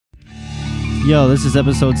Yo, this is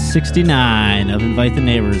episode 69 of Invite the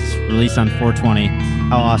Neighbors, released on 4/20.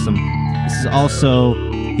 How awesome. This is also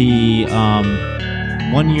the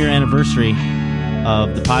 1-year anniversary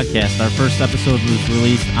of the podcast. Our first episode was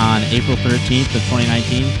released on April 13th of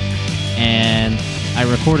 2019, and I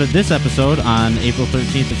recorded this episode on April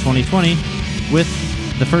 13th of 2020 with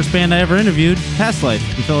the first band I ever interviewed, Past Life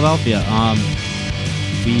in Philadelphia.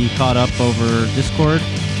 We caught up over Discord,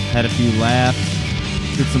 had a few laughs,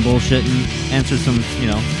 did some bullshitting, answered some,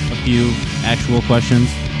 a few actual questions.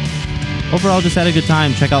 Overall, just had a good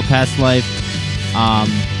time. Check out Past Life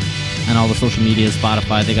and all the social media,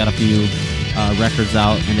 Spotify. They got a few records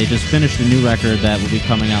out, and they just finished a new record that will be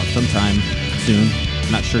coming out sometime soon.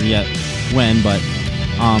 I'm not sure yet when, but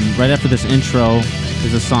right after this intro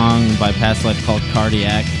is a song by Past Life called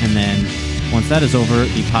Cardiac, and then once that is over,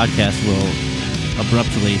 the podcast will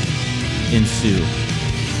abruptly ensue.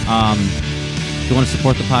 If you want to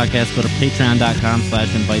support the podcast, go to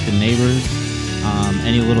patreon.com/invite-the-neighbors.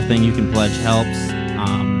 Any little thing you can pledge helps.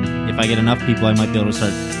 If I get enough people, I might be able to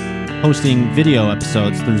start posting video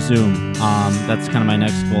episodes through Zoom. That's kind of my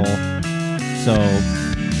next goal. So,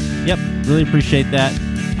 yep, really appreciate that.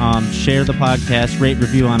 Share the podcast, rate,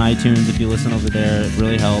 review on iTunes if you listen over there. It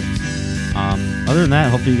really helps. Other than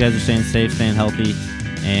that, hopefully you guys are staying safe, staying healthy,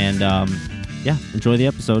 and enjoy the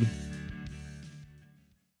episode.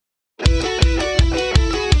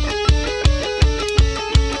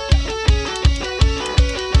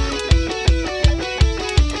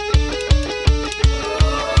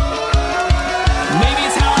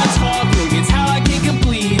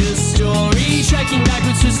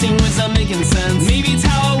 Twisting words not making sense. Maybe it's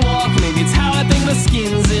how I walk, maybe it's how I think my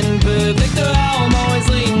skin's imperfect, or how I'm always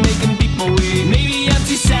late and making people wait. Maybe I'm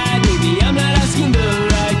too sad, maybe I'm not asking the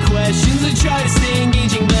right questions. I try to stay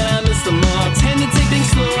engaging, but I miss the mark. Tend to take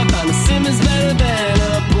things slow, I find a sim is better than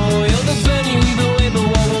a boil. The burn you either way, but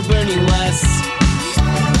one will burn you less. I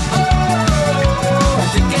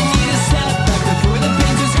think I need a step back before the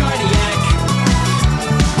painter's cardiac.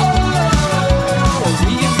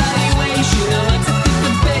 Reevaluation, I like to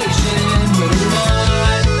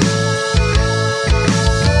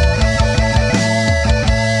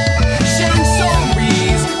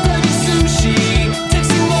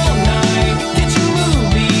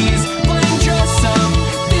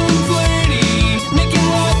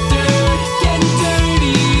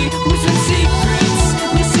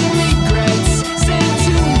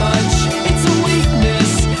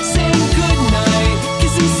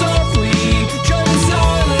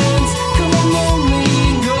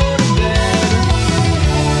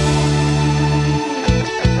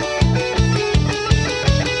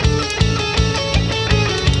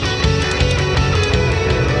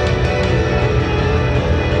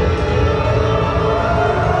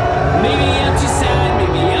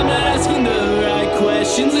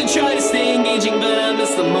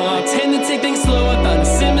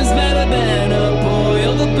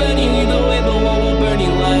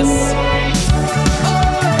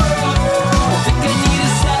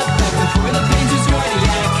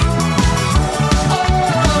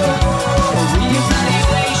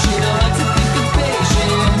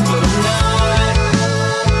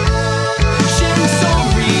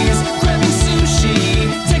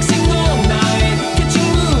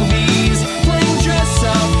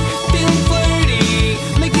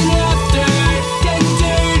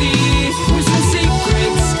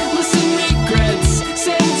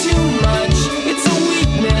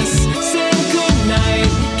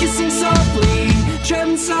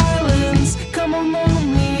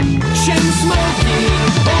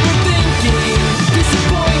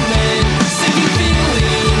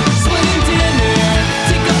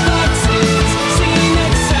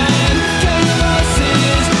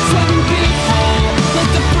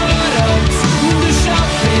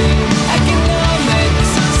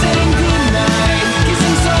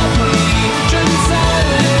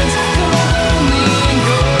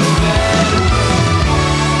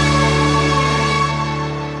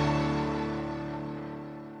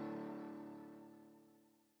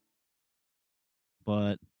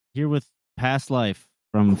here with Past Life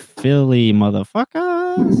from Philly,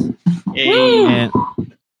 motherfuckers. Hey.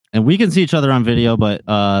 And we can see each other on video, but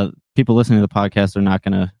people listening to the podcast are not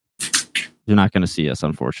gonna see us,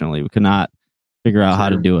 unfortunately. We could not figure out how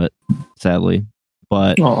to do it, sadly.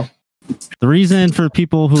 But the reason for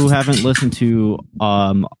people who haven't listened to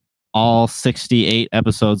all 68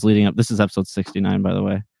 episodes leading up, this is episode 69, by the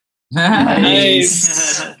way.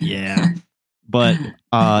 Nice. Yeah. But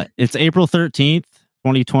it's April 13th,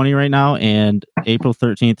 2020 right now, and April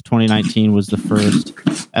 13th, 2019 was the first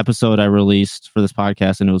episode I released for this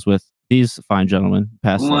podcast, and it was with these fine gentlemen.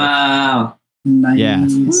 Past Wow. Nice. Yeah.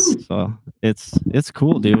 So it's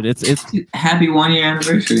cool, dude. It's Happy 1 year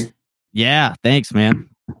anniversary. yeah. Thanks, man.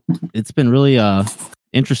 It's been really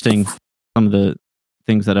interesting. Some of the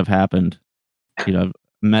things that have happened. You know, I've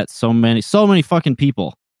met so many fucking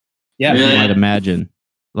people. Yeah. As you Really? might imagine.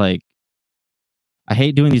 Like, I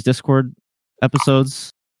hate doing these Discord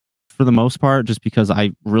episodes for the most part, just because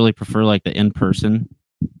I really prefer like the in-person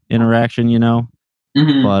interaction, you know.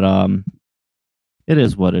 Mhm. But it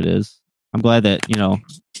is what it is. I'm glad that, you know,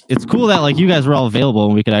 it's cool that like you guys were all available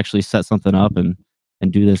and we could actually set something up and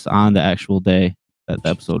do this on the actual day that the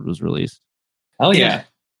episode was released. Hell yeah.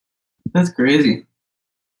 That's crazy.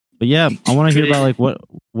 But yeah, I want to hear about like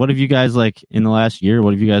what have you guys like in the last year?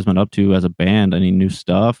 What have you guys been up to as a band? Any new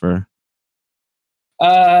stuff or?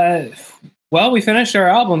 Well, we finished our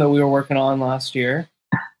album that we were working on last year.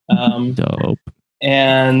 Dope.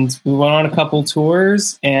 And we went on a couple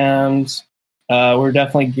tours, and we're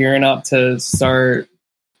definitely gearing up to start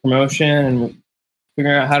promotion and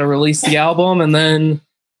figuring out how to release the album. And then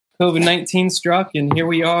COVID-19 struck, and here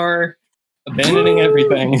we are abandoning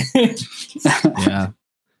everything. Yeah.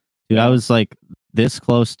 Dude, I was like this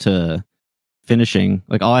close to finishing.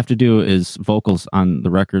 Like all I have to do is vocals on the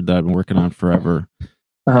record that I've been working on forever.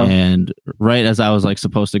 Uh-huh. And right as I was like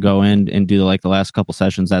supposed to go in and do like the last couple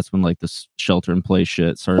sessions, that's when like this shelter in place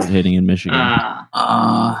shit started hitting in Michigan.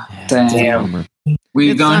 Damn. Bummer. Were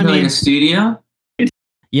you It's- going I to like mean- a studio?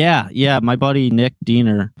 Yeah. My buddy Nick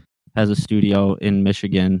Diener has a studio in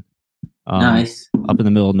Michigan. Nice. Up in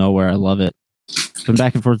the middle of nowhere. I love it. Been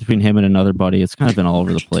back and forth between him and another buddy. It's kind of been all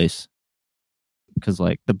over the place. Because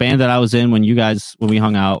like the band that I was in when we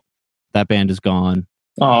hung out, that band is gone.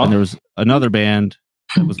 Aw. And there was another band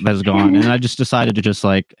that is gone. And I just decided to just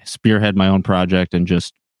like spearhead my own project and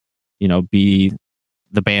just, you know, be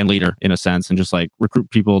the band leader in a sense and just like recruit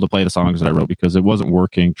people to play the songs that I wrote because it wasn't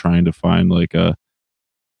working trying to find like a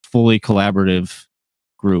fully collaborative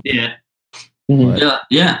group. Yeah. Mhm.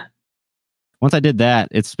 Yeah. Once I did that,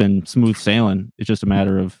 it's been smooth sailing. It's just a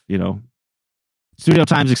matter of, you know, studio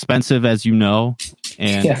time's expensive, as you know.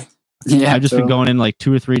 And Yeah. Yeah. I've just been going in like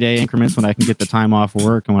 2 or 3 day increments when I can get the time off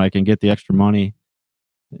work and when I can get the extra money.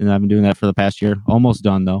 And I've been doing that for the past year. Almost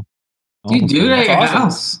done though. You Almost do done. it at your That's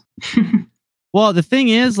awesome. house. Well, the thing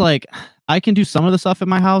is, like, I can do some of the stuff at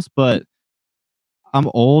my house, but I'm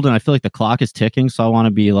old and I feel like the clock is ticking. So I want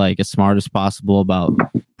to be like as smart as possible about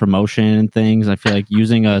promotion and things. I feel like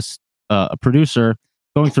using a producer,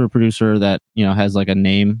 going through a producer that, you know, has like a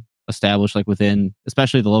name established, like within,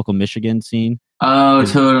 especially the local Michigan scene. Oh,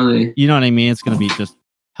 totally. You know what I mean? It's going to be just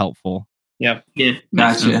helpful. Yep. Yeah.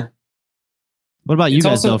 Gotcha. What about you It's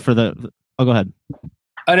guys also- though? For the oh, go ahead.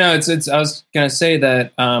 I know it's. I was gonna say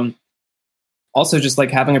that. Also, just like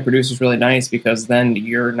having a producer is really nice because then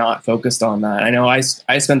you're not focused on that. I know I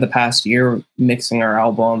spent the past year mixing our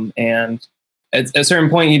album, and at a certain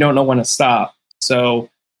point, you don't know when to stop. So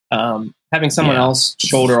having someone Yeah. else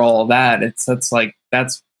shoulder all of that,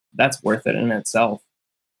 that's worth it in itself.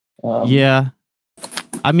 Yeah,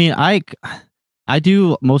 I mean, I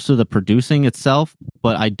do most of the producing itself,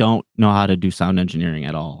 but I don't know how to do sound engineering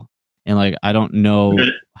at all, and like I don't know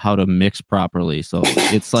how to mix properly. So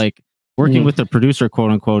it's like working with the producer,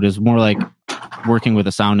 quote unquote, is more like working with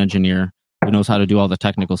a sound engineer who knows how to do all the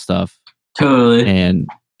technical stuff Totally. and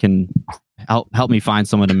can help me find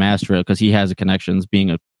someone to master it because he has the connections,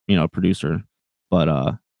 being a producer.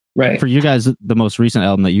 But Right. for you guys, the most recent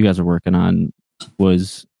album that you guys are working on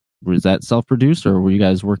was that self-produced, or were you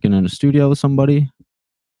guys working in a studio with somebody?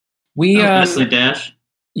 We Wesley Dash.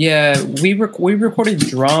 yeah, we recorded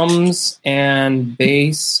drums and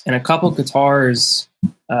bass and a couple guitars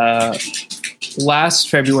last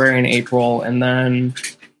February and April, and then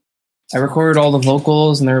I recorded all the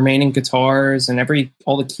vocals and the remaining guitars and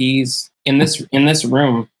all the keys in this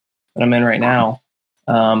room that I'm in right now.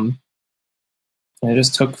 And it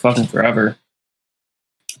just took fucking forever.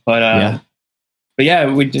 But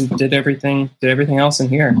yeah, we did everything else in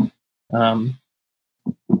here.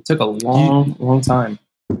 It took a long time.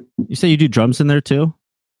 You say you do drums in there too?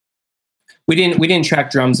 We didn't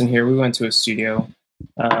track drums in here. We went to a studio.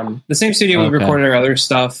 The same studio we Okay. recorded our other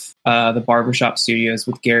stuff, the Barbershop Studios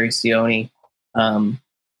with Gary Sione. And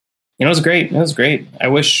it was great. It was great. I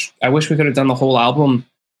wish we could have done the whole album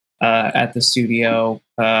at the studio,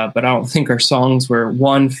 but I don't think our songs were,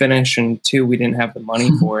 one, finished, and two, we didn't have the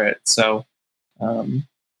money for it. So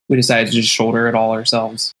we decided to just shoulder it all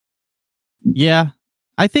ourselves. Yeah,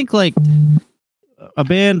 I think like a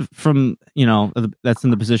band from, you know, that's in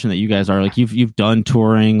the position that you guys are, like you've done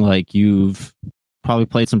touring, like you've probably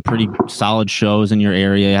played some pretty solid shows in your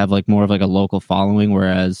area. You have like more of like a local following,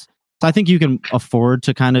 whereas so I think you can afford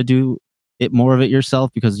to kind of do it more of it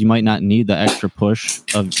yourself because you might not need the extra push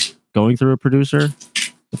of going through a producer,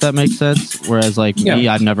 if that makes sense. Whereas like me,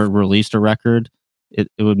 I've never released a record. It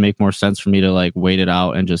would make more sense for me to like wait it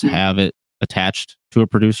out and just have it attached to a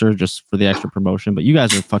producer just for the extra promotion. But you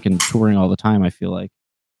guys are fucking touring all the time, I feel like.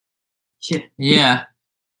 Yeah.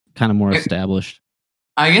 Kind of more established.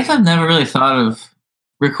 I guess I've never really thought of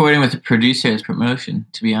recording with a producer as promotion,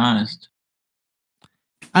 to be honest.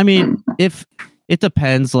 I mean, if it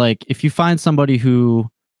depends, like if you find somebody who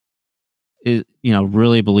is,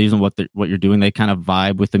 really believes in what you're doing, they kind of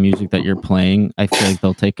vibe with the music that you're playing, I feel like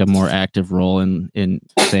they'll take a more active role in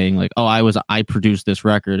saying like, oh, I produced this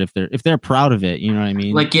record, if they're proud of it, you know what I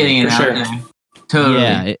mean? Like getting it out there. Totally.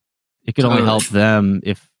 Yeah, it could only help them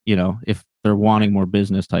if they're wanting more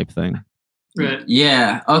business type thing. Right.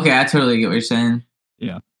 Yeah. Okay, I totally get what you're saying.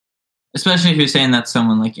 Yeah. Especially if you're saying that's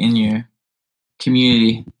someone like in your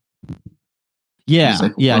community. Yeah.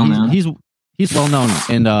 Like yeah. He's well known,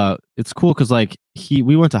 and it's cool because like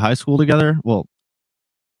we went to high school together. Well,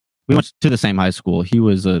 we went to the same high school. He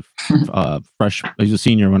was a he was a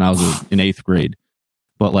senior when I was in 8th grade.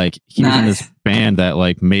 But like he was in this band that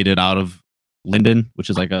like made it out of Linden, which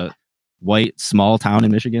is like a white small town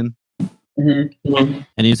in Michigan. Mm-hmm.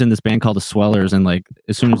 And he was in this band called the Swellers, and like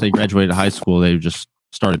as soon as they graduated high school, they just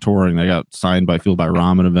started touring. They got signed by Fueled by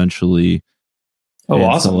Ramen eventually. Oh, and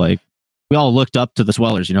awesome! So like we all looked up to the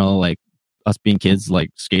Swellers, like us being kids, like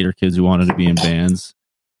skater kids who wanted to be in bands.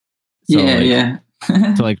 So, yeah.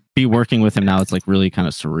 To like be working with him now, it's like really kind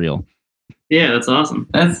of surreal. Yeah, that's awesome.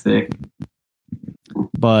 That's sick.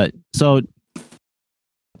 But so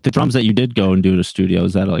the drums that you did go and do at a studio,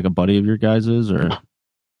 is that like a buddy of your guys's or?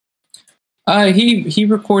 He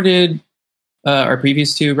recorded our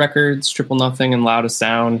previous 2 records, Triple Nothing and Loudest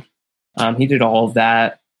Sound. He did all of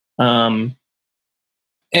that. And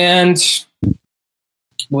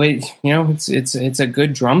wait, it's a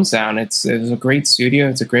good drum sound. It's a great studio.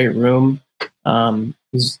 It's a great room.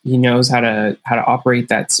 He knows how to operate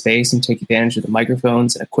that space and take advantage of the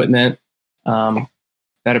microphones and equipment that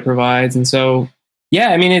it provides. And so, yeah,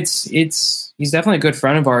 I mean, he's definitely a good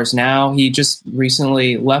friend of ours now. He just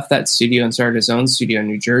recently left that studio and started his own studio in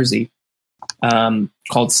New Jersey,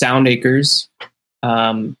 called Sound Acres.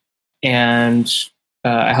 And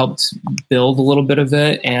I helped build a little bit of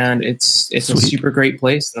it, and it's a super great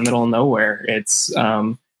place in the middle of nowhere. It's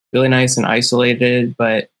really nice and isolated,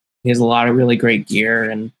 but he has a lot of really great gear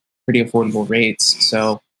and pretty affordable rates.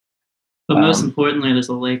 So, but most importantly, there's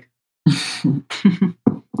a lake.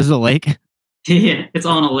 There's a lake. Yeah, it's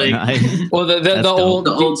on a lake. Nice. Well, the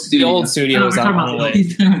old studio is on a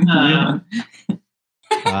lake.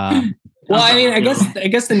 Well, I mean, I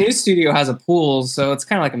guess the new studio has a pool, so it's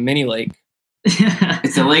kind of like a mini lake.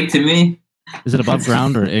 It's a lake to me. Is it above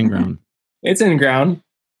ground or in ground? It's in ground.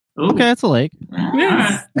 Ooh. Okay, it's a lake.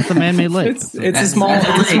 Yes. It's a man-made lake. It's a small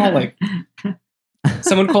lake.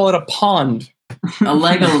 Someone call it a pond. A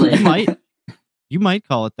Lego lake. You might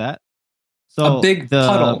call it that. So a big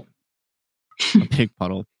puddle. A big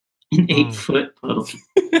puddle. An 8-foot puddle.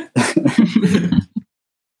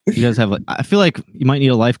 You guys have I feel like you might need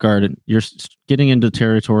a lifeguard. You're getting into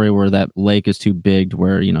territory where that lake is too big,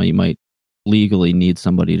 where you might legally need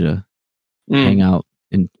somebody to hang out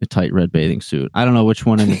in a tight red bathing suit. I don't know which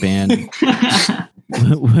one in the band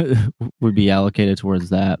would be allocated towards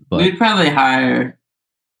that, but we'd probably hire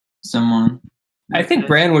someone. I think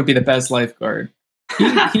Brand would be the best lifeguard.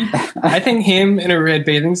 I think him in a red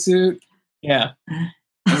bathing suit. Yeah,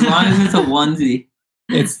 as long as it's a onesie.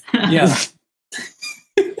 It's yeah.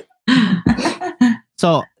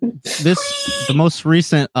 So the most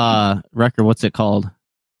recent record, what's it called?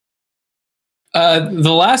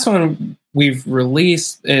 The last one we've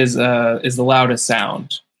released is The Loudest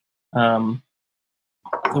Sound. The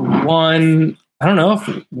one, I don't know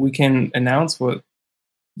if we can announce what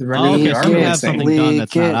the record we are have something done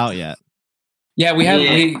that's not out yet. Yeah, we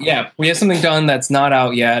have something done that's not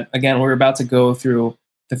out yet. Again, we're about to go through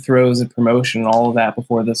the throes of promotion and all of that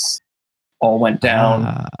before this all went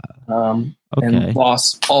down. And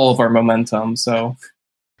lost all of our momentum. So,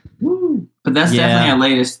 but that's definitely our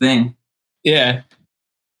latest thing. Yeah.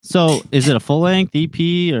 So, is it a full length EP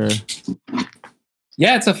or?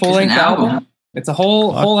 Yeah, it's a full length album. It's a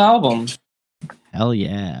whole album. Hell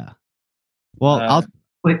yeah! Well,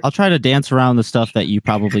 I'll try to dance around the stuff that you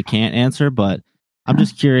probably can't answer, but I'm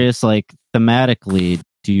just curious, like thematically,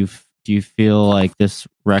 do you feel like this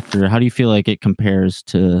record? How do you feel like it compares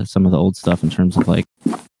to some of the old stuff in terms of like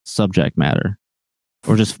subject matter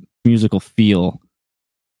or just musical feel?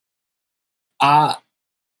 I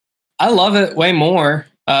love it way more.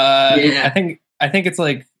 I think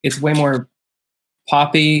it's way more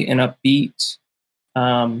poppy and upbeat.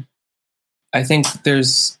 I think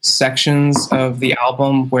there's sections of the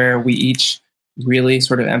album where we each really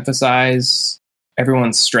sort of emphasize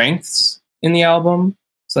everyone's strengths in the album.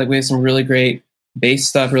 So like we have some really great bass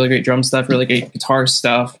stuff, really great drum stuff, really great guitar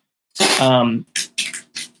stuff. I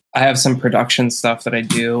have some production stuff that I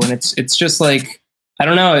do, and it's just like, I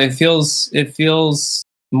don't know, it feels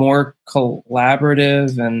more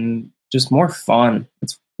collaborative and just more fun.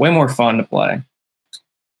 It's way more fun to play.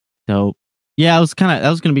 Dope. Yeah, that was going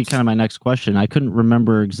to be kind of my next question. I couldn't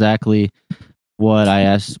remember exactly what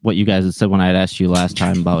you guys had said when I had asked you last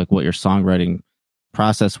time about like what your songwriting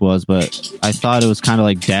process was, but I thought it was kind of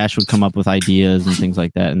like Dash would come up with ideas and things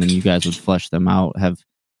like that, and then you guys would flesh them out. Has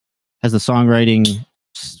the songwriting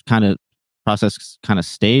kind of process kind of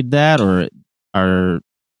stayed that, or are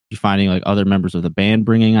you finding like other members of the band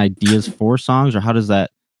bringing ideas for songs, or how has how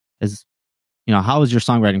has your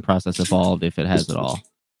songwriting process evolved, if it has at all?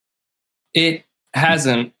 It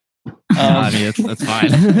hasn't. I mean, that's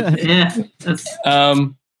fine. Yeah.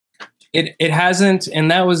 It hasn't, and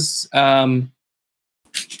that was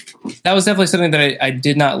definitely something that I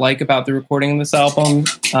did not like about the recording of this album,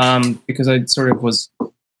 because I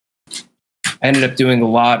ended up doing a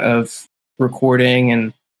lot of recording,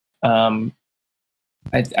 and I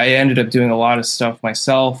ended up doing a lot of stuff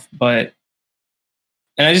myself, and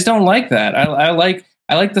I just don't like that. I like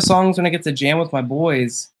the songs when I get to jam with my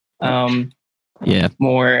boys.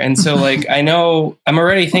 More. And so like, I know I'm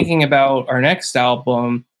already thinking about our next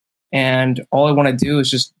album, and all I want to do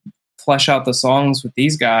is just flesh out the songs with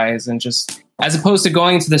these guys, and just, as opposed to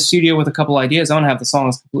going to the studio with a couple ideas, I don't have the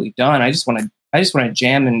songs completely done. I just want to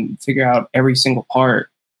jam and figure out every single part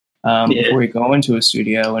before we go into a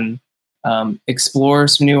studio, and explore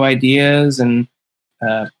some new ideas and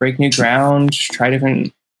break new ground,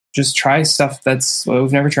 try stuff that's what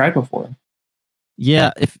we've never tried before.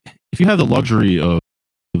 Yeah, if you have the luxury of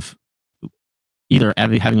either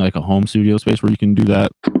having like a home studio space where you can do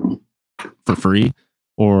that for free,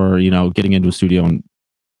 or getting into a studio and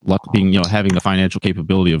having the financial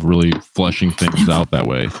capability of really fleshing things out that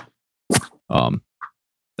way,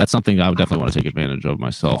 that's something I would definitely want to take advantage of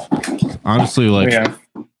myself. Honestly, the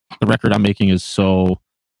record I'm making is so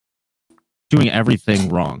doing everything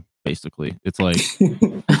wrong. Basically, it's like,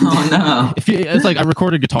 oh no! It's like I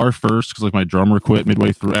recorded guitar first because like my drummer quit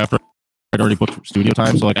midway through after I'd already booked studio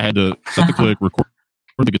time, so like I had to set the click, record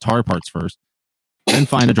the guitar parts first, then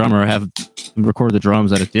find a drummer, have him record the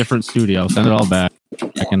drums at a different studio, send it all back,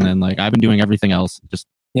 and then like I've been doing everything else just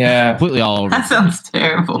completely all over. That sounds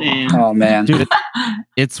terrible. Damn. Oh man, Dude,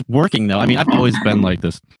 it's working though. I mean, I've always been like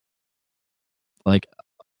this. Like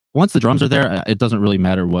once the drums are there, it doesn't really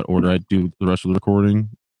matter what order I do the rest of the recording.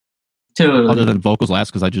 Totally. Other than vocals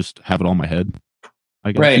last, because I just have it all in my head,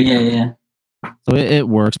 I guess. Right. Yeah. So it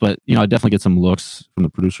works, but I definitely get some looks from the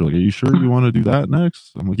producer like, "Are you sure you want to do that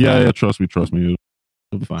next?" I'm like, "Yeah, trust me,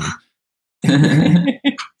 it'll be fine."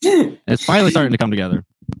 It's finally starting to come together.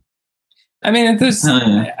 I mean,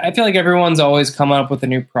 I feel like everyone's always coming up with a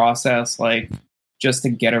new process, like just to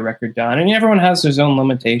get a record done, and everyone has their own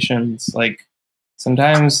limitations. Like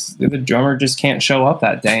sometimes the drummer just can't show up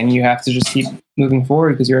that day, and you have to just keep moving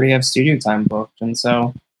forward because you already have studio time booked, and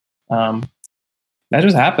so that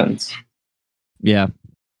just happens. Yeah.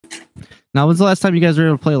 Now, when's the last time you guys were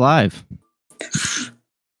able to play live?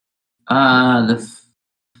 The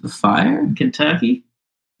Fire? Kentucky?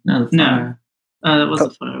 No, the Fire. That was the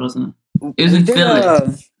Fire, wasn't it? It was in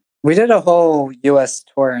Philly. We did a whole U.S.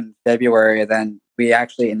 tour in February. Then we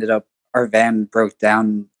actually our van broke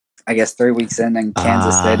down, I guess, 3 weeks in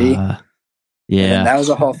Kansas City. Yeah. And that was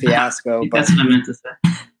a whole fiasco. But That's what I meant to say.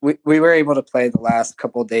 we were able to play the last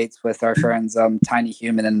couple dates with our friends Tiny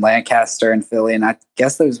Human in Lancaster and Philly, and I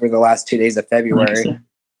guess those were the last 2 days of February.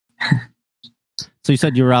 So you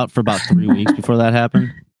said you were out for about 3 weeks before that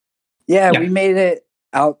happened? Yeah, we made it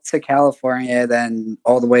out to California, then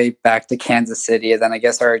all the way back to Kansas City, and then I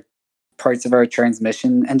guess our parts of our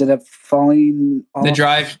transmission ended up falling off. The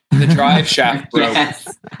drive shaft broke.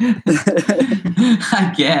 Yes.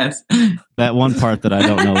 I guess. That one part that I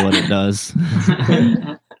don't know what it does.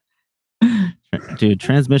 Dude,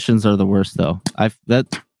 transmissions are the worst though.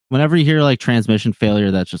 Whenever you hear like transmission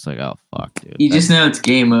failure, that's just like, oh fuck, dude. You just know it's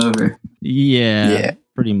game over. Yeah,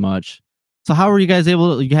 pretty much. So how were you guys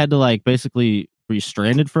you had to like basically, were you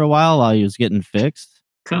stranded for a while you was getting fixed?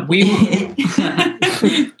 We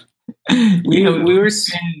were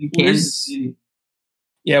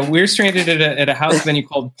stranded at a house venue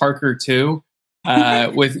called Parker 2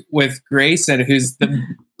 with Grayson, who's the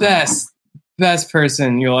best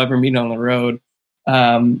person you'll ever meet on the road.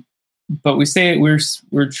 But we're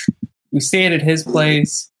we stayed at his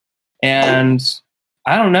place, and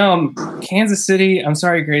I don't know, Kansas City. I'm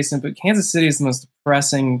sorry, Grayson, but Kansas City is the most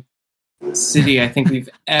depressing city I think we've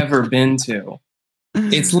ever been to.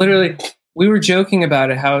 It's literally. We were joking about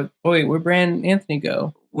it. How? Oh wait, where'd Brand and Anthony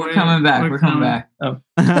go? We're coming back. We're coming back. Oh,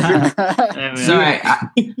 There we Sorry,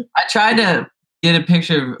 are. I tried to get a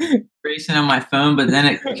picture of Grayson on my phone, but then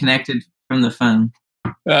it connected from the phone,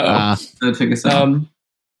 uh-oh. so it took us off.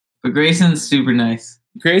 But Grayson's super nice.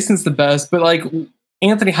 Grayson's the best, but like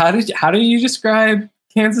Anthony, how do you describe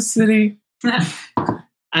Kansas City?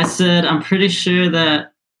 I said I'm pretty sure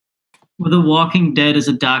that The Walking Dead is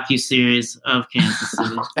a docu-series of Kansas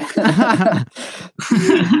City.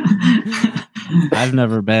 I've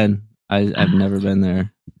never been. I've never been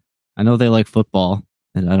there. I know they like football,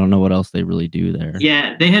 and I don't know what else they really do there.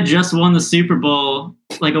 Yeah, they had just won the Super Bowl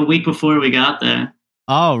like a week before we got there.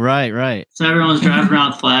 Oh, right. So everyone was driving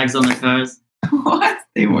around with flags on their cars. What?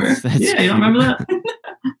 They were. Yeah, you don't remember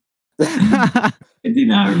that? I do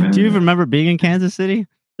not remember. Do you even remember being in Kansas City?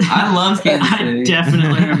 I love Kansas I City.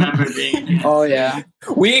 definitely remember being. Oh yeah.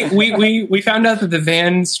 We found out that the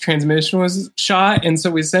van's transmission was shot, and so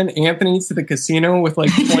we sent Anthony to the casino with like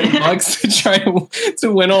 $20 to try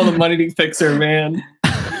to win all the money to fix our van.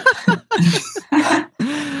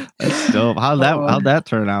 That's dope. How'd that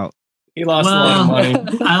turn out? He lost a lot of money.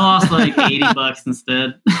 I lost like $80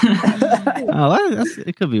 instead. Oh,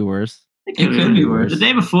 it could be worse. It could be worse. The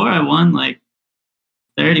day before, I won like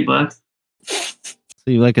 $30. So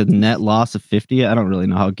you like a net loss of 50? I don't really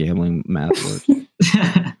know how gambling math works.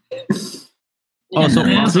 Oh, so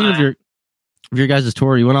speaking of your guys'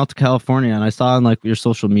 tour, you went out to California, and I saw on like your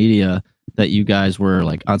social media that you guys were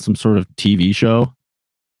like on some sort of TV show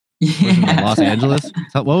in Los Angeles.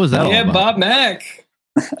 So what was that all Yeah, about? Bob Mack.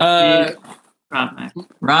 Rob Mack.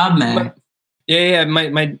 Rob Mack. Yeah. My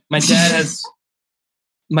dad has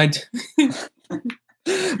my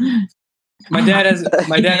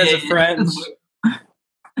dad has a friend.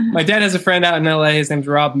 My dad has a friend out in LA. His name's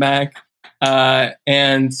Rob Mack,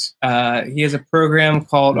 and he has a program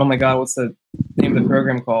called. Oh my God, what's the name of the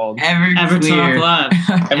program called? Ever Talk Live.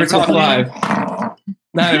 Ever Talk Live.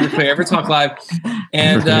 Not Everclear. Ever Talk Live.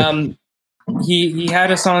 And he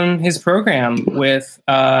had us on his program with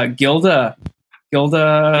Gilda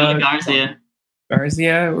Garcia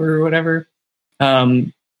or whatever.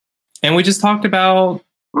 And we just talked about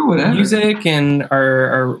Or whatever. music and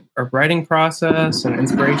our writing process and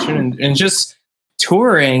inspiration and just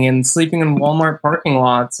touring and sleeping in Walmart parking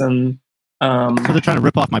lots and So they're trying to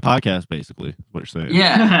rip off my podcast, basically. Is what you're saying?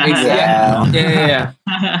 Yeah, exactly. yeah.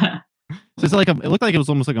 So it's like it looked like it was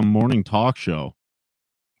almost like a morning talk show.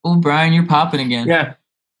 Oh, Brian, you're popping again. Yeah.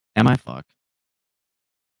 Am I fuck?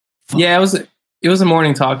 Yeah, it was a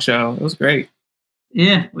morning talk show. It was great.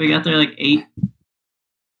 Yeah, we got there like 8.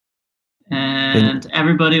 And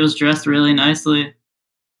everybody was dressed really nicely.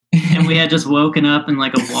 And we had just woken up in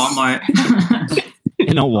like a Walmart.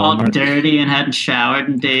 In a All Walmart. dirty and hadn't showered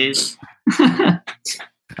in days. I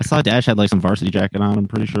saw Dash had like some varsity jacket on, I'm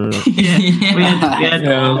pretty sure. Yeah, we had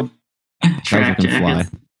Yeah. track looking fly.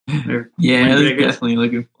 jackets. Or Yeah, it was windbreakers. definitely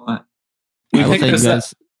looking flat. We I will picked say you this up.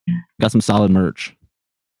 guys got some solid merch.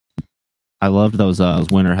 I loved those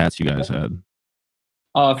winter hats you guys had.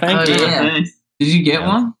 Oh, thank Oh, you. yeah. Thanks. Did you get Yeah.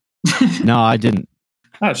 one? No, I didn't.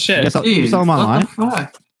 Oh You shit. guys you sell them what online? the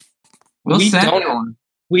fuck? We'll We send don't- you one.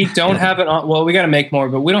 We don't have an well, we got to make more,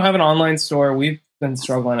 but we don't have an online store. We've been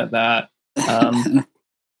struggling at that.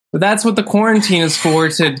 But that's what the quarantine is for,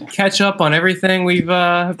 to catch up on everything we've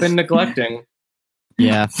been neglecting.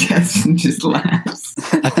 Yeah. Justin just laughs.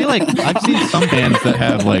 I feel like I've seen some bands that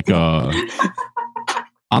have like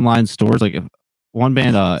online stores. Like one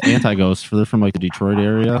band, Anti-Ghost, they're from like the Detroit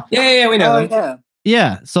area. Yeah, we know. Oh them. yeah.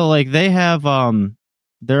 Yeah. So like they have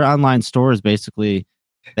their online stores basically.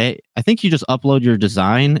 I think you just upload your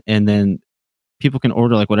design and then people can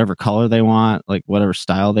order like whatever color they want, like whatever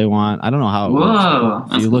style they want. I don't know how it Whoa.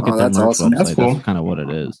 works. If you look Oh, at their that's merch awesome. website, That's cool. that's kind of what it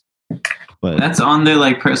is. But That's on their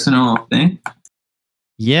like personal thing.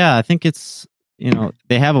 yeah, I think it's,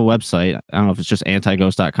 they have a website. I don't know if it's just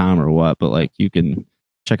antighost.com or what, but like you can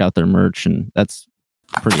check out their merch and that's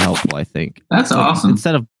pretty helpful, I think. That's Like, awesome.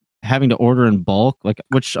 Instead of having to order in bulk, like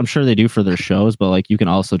which I'm sure they do for their shows, but like you can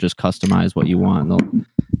also just customize what you want and they'll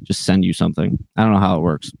just send you something. I don't know how it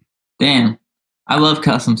works. Damn. I love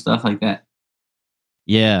custom stuff like that.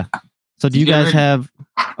 Yeah. So do Did you you guys ever- have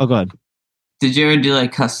oh go ahead. Did you ever do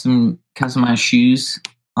like customized shoes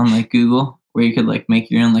on like Google where you could like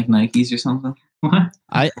make your own like Nikes or something? What?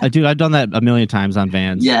 I do I've done that a million times on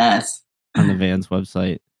Vans Yes. on the Vans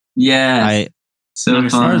website. Yes. I So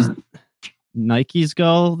As far fun. as Nikes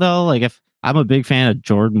go though, like if I'm a big fan of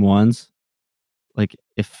Jordan 1s. Like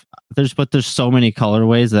if there's so many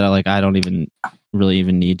colorways that I don't even really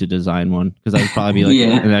even need to design one because I'd probably be like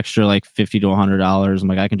Yeah. an extra like $50 to $100. I'm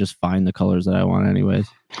like I can just find the colors that I want anyways.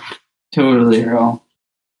 Totally. True.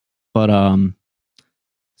 But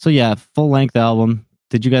so yeah, full length album.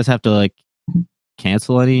 Did you guys have to like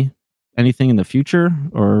cancel anything in the future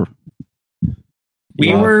or?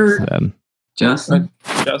 We were Justin.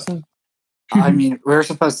 Justin. I mean, we were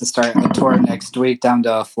supposed to start a tour next week down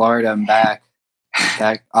to Florida and back.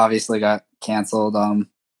 That obviously got canceled.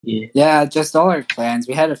 Yeah, just all our plans.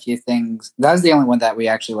 We had a few things. That was the only one that we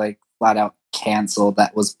actually like flat out canceled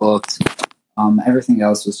that was booked. Everything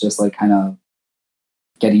else was just like kind of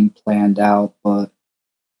getting planned out. But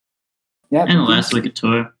yeah, And last week of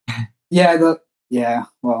tour. yeah,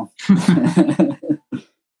 well,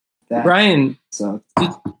 that Brian, sucked.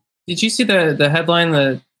 did you see the headline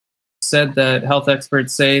that said that health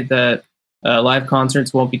experts say that live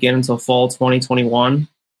concerts won't begin until fall 2021?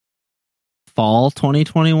 Fall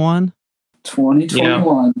 2021?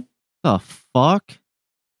 2021. The fuck?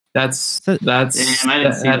 That's Damn, I didn't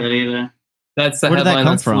see that either. That's the Where did that headline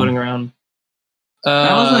come that's from? floating around.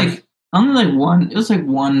 That was like only like one. It was like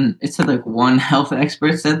one. It said like one health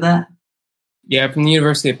expert said that. Yeah, from the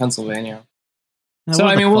University of Pennsylvania. Yeah, So,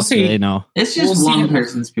 what I the mean, we'll fuck do see. they know. It's just We'll see. one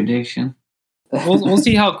person's prediction. We'll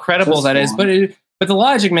see how credible Just that is, one. but the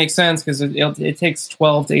logic makes sense because it takes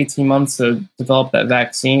 12 to 18 months to develop that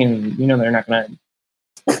vaccine, and they're not going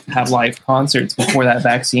to have live concerts before that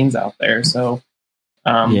vaccine's out there. So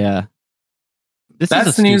Yeah. This that's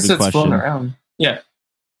is the a news stupid that's question. floating around. Yeah,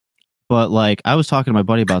 But like I was talking to my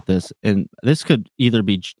buddy about this, and this could either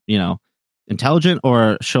be intelligent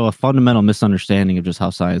or show a fundamental misunderstanding of just how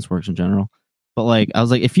science works in general. But like I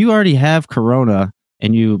was like, if you already have corona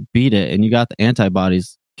and you beat it and you got the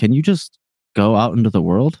antibodies, can you just go out into the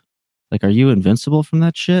world? Like, are you invincible from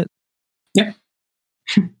that shit? Yeah.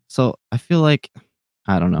 So I feel like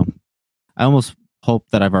I don't know. I almost hope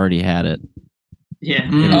that I've already had it. Yeah.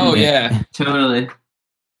 Mm. Oh yeah. Totally.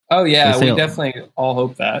 Oh yeah. They say- We definitely all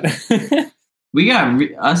hope that. We got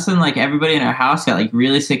us and like everybody in our house got like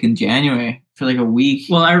really sick in January for like a week.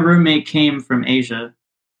 Well, our roommate came from Asia,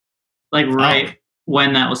 like right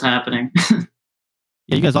when that was happening.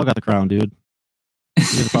 Yeah, you guys all got the crown, dude. You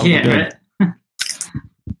guys are probably Yeah, good. right.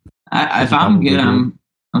 If I'm good, I'm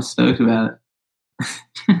stoked about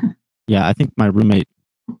it. Yeah, I think my roommate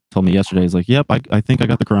told me yesterday. He's like, "Yep, I think I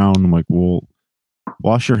got the crown." I'm like, "Well,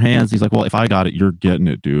 wash your hands." He's like, "Well, if I got it, you're getting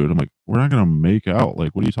it, dude." I'm like, "We're not gonna make out.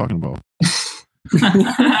 Like, what are you talking about?"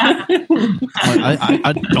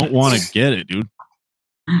 I don't want to get it, dude.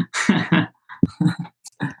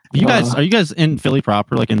 Are you guys in Philly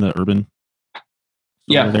proper, like in the urban?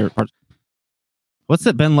 Yeah. There parts? What's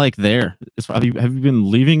it been like there? Have you been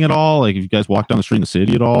leaving at all? Like, have you guys walked down the street in the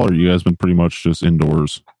city at all, or you guys been pretty much just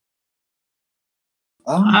indoors?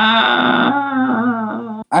 I've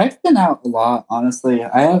been out a lot, honestly.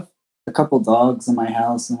 I have a couple dogs in my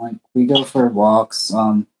house, and like we go for walks.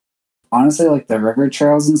 Honestly, like the river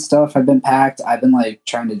trails and stuff have been packed. I've been like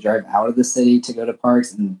trying to drive out of the city to go to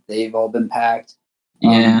parks, and they've all been packed.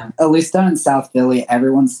 Yeah. At least down in South Philly,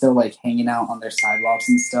 everyone's still like hanging out on their sidewalks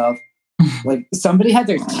and stuff. Like somebody had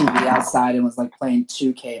their TV outside and was like playing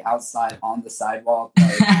 2K outside on the sidewalk.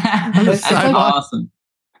 Like, That's like- awesome.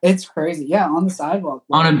 it's crazy. Yeah, on the sidewalk.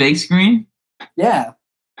 On a big screen? Yeah.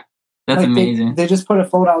 That's Like, amazing. They just put a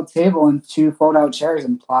fold out table and 2 fold out chairs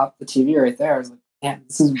and plop the TV right there. I was like, damn,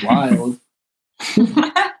 this is wild.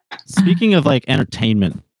 Speaking of like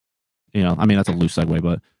entertainment, I mean that's a loose segue,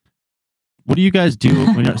 but what do you guys do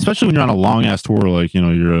especially when you're on a long ass tour, like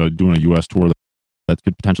you're doing a US tour that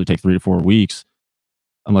could potentially take 3 to 4 weeks,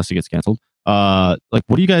 unless it gets canceled. Like,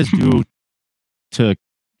 what do you guys do to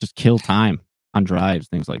just kill time on drives,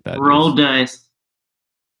 things like that? Roll dice.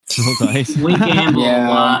 Roll dice. We gamble Yeah. a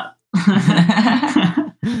lot.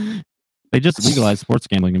 They just legalized sports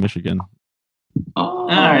gambling in Michigan. Oh,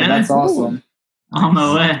 Alright. That's awesome. On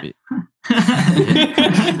my way.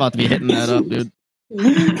 I'm about to be hitting that up, dude.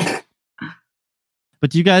 But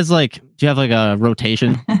do you guys do you have like a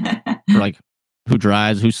rotation for like who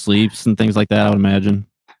drives, who sleeps, and things like that? I would imagine.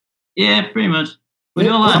 Yeah, pretty much. We do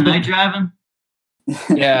a lot of night driving.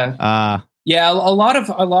 Yeah. Yeah, a lot of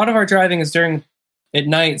our driving is at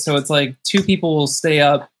night, so it's like 2 people will stay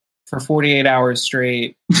up for 48 hours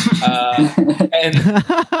straight, and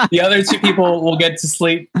the other 2 people will get to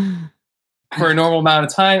sleep for a normal amount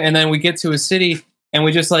of time, and then we get to a city and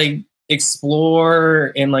we just like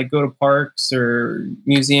explore and like go to parks or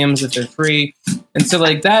museums if they're free, and so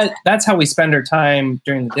like that's how we spend our time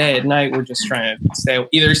during the day. At night, we're just trying to stay.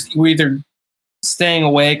 We either staying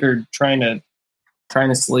awake or trying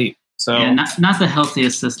to sleep. So Yeah, not the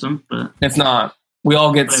healthiest system, but it's not. We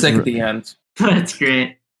all get sick at the end. it's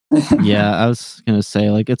great. Yeah, I was gonna say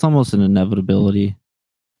like it's almost an inevitability.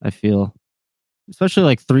 I feel, especially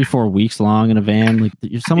like 3-4 weeks long in a van, like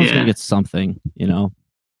someone's Yeah. gonna get something. You know,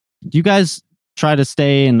 do you guys try to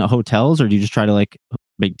stay in hotels, or do you just try to like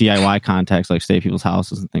make DIY contacts, like stay at people's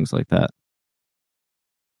houses and things like that?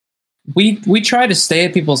 We try to stay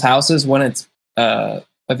at people's houses when it's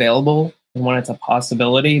available and when it's a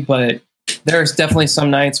possibility, but there's definitely some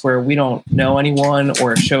nights where we don't know anyone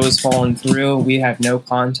or a show is falling through. We have no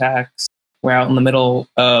contacts. We're out in the middle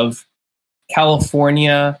of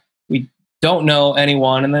California. We don't know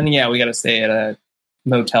anyone, and then we got to stay at a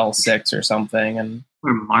Motel 6 or something. And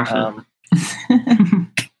Or Marfa.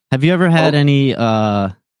 Have you ever had any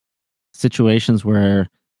situations where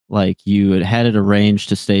like you had it arranged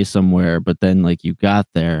to stay somewhere, but then like you got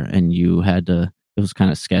there and you had to, it was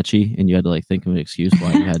kind of sketchy and you had to like think of an excuse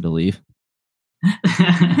why you had to leave?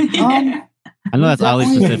 I know that's oddly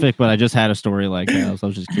specific, but I just had a story like that, so I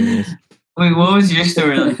was just curious. Wait, what was your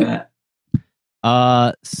story like that?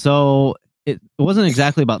 So it wasn't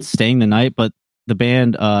exactly about staying the night, but the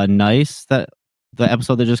band Nice, that the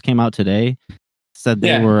episode that just came out today, said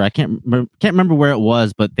they were, I can't remember where it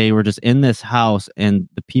was, but they were just in this house and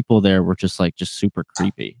the people there were just super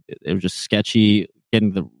creepy. It was just sketchy,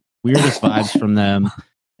 getting the weirdest vibes from them.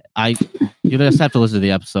 You just have to listen to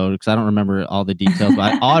the episode because I don't remember all the details,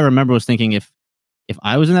 but all I remember was thinking if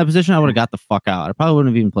I was in that position, I would have got the fuck out. I probably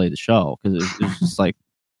wouldn't have even played the show because it was just like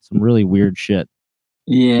some really weird shit.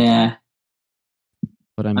 Yeah.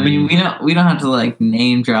 But I mean, we don't have to like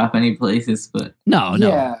name drop any places, but no.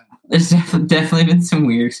 Yeah, there's definitely been some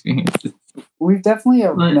weird experiences. we've definitely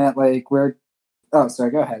met like where. Oh,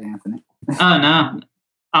 sorry. Go ahead, Anthony. Oh no,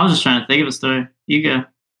 I was just trying to think of a story. You go.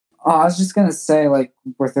 Oh, I was just gonna say like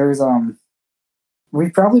where there's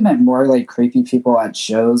we've probably met more like creepy people at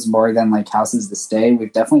shows more than like houses to stay.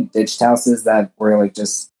 We've definitely ditched houses that were like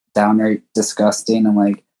just downright disgusting and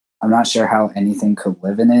like I'm not sure how anything could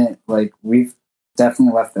live in it. Like we've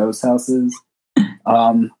definitely left those houses.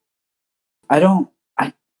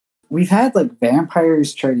 We've had like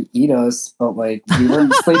vampires try to eat us, but like we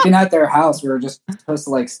weren't sleeping at their house. We were just supposed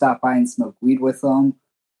to like stop by and smoke weed with them.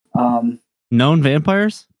 Known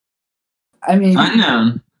vampires? I mean,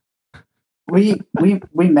 Unknown. we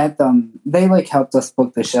met them. They like helped us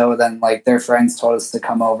book the show. Then like their friends told us to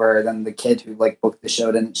come over. Then the kid who like booked the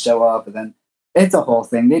show didn't show up. And then it's a whole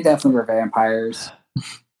thing. They definitely were vampires.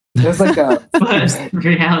 It was like a. But in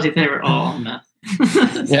reality, they were all meth.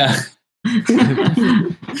 yeah.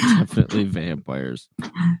 Definitely vampires.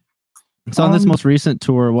 So on this most recent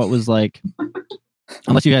tour, what was like,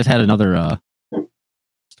 unless you guys had another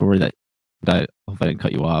story that I hope I didn't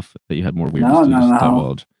cut you off, that you had more weird No.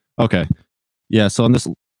 divulge. Okay. Yeah, so on this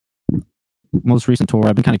most recent tour,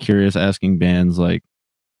 I've been kind of curious asking bands like,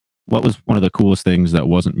 what was one of the coolest things that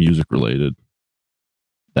wasn't music related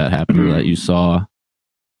that happened or that you saw?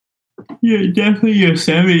 Yeah, definitely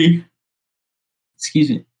Yosemite.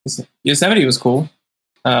 Excuse me. Yosemite was cool.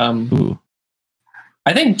 Ooh.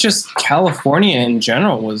 I think just California in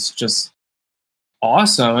general was just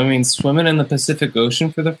awesome. I mean, swimming in the Pacific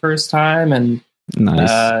Ocean for the first time and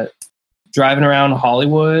Nice. Driving around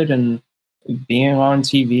Hollywood and being on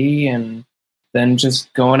TV and then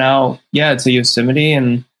just going out, to Yosemite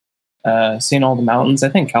and seeing all the mountains. I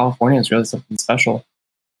think California is really something special.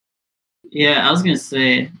 Yeah, I was gonna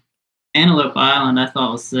say Antelope Island. I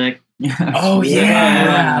thought was sick. Oh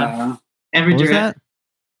Yeah. Every What was direct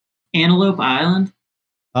that? Antelope Island.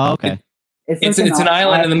 Oh, okay. It's an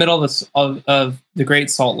island in the middle of the Great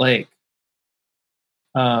Salt Lake.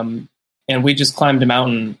 And we just climbed a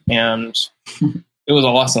mountain and it was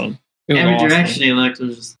awesome. Every direction you looked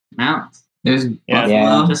was just mountains. There's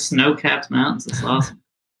Just snow-capped mountains. It's awesome.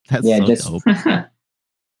 That's Yeah, so just- dope.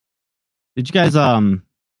 Did you guys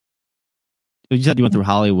you said you went through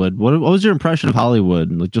Hollywood. What was your impression of Hollywood,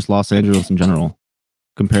 like just Los Angeles in general,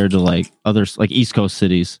 compared to like others, like East Coast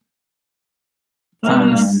cities?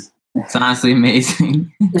 It's honestly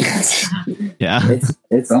amazing. Yeah.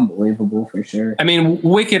 It's unbelievable for sure. I mean,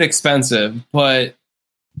 wicked expensive, but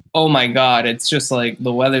oh my god, it's just like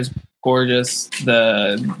the weather's gorgeous,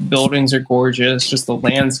 the buildings are gorgeous, just the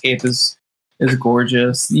landscape is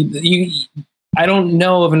gorgeous. I don't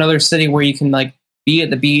know of another city where you can like be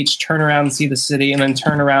at the beach, turn around and see the city, and then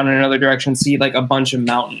turn around in another direction, see like a bunch of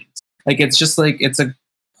mountains. Like it's just like it's a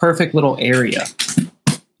perfect little area.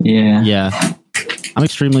 Yeah. Yeah. I'm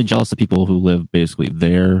extremely jealous of people who live basically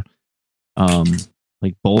there.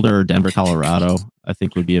 Like Boulder or Denver, Colorado, I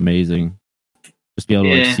think would be amazing. just be able to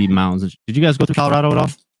Yeah. like see mountains. Did you guys go through Colorado at all?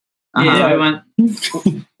 Yeah, we went. We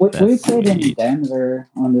That's played in sweet. Denver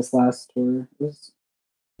on this last tour. It was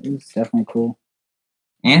definitely cool.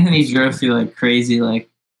 Anthony drove through like crazy like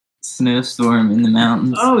snowstorm in the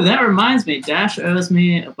mountains. Oh, that reminds me. Dash owes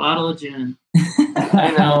me a bottle of gin.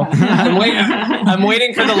 I know. I'm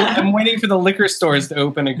waiting for the liquor stores to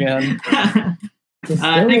open again. The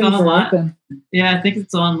I think distilleries are online. open. Yeah, I think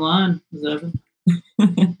it's online. Is it open?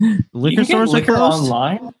 Liquor You can get stores are liquor closed?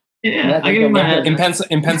 online Yeah, Yeah, I'll give you my in, address.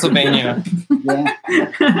 in Pennsylvania. Yeah.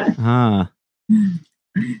 Huh.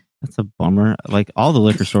 That's a bummer. Like all the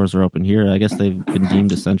liquor stores are open here. I guess they've been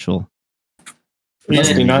deemed essential.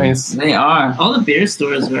 Must be nice. They are. All the beer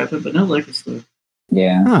stores are open, but no liquor store.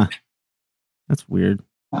 Yeah. Huh. That's weird.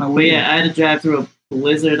 Kinda But weird. yeah, I had to drive through a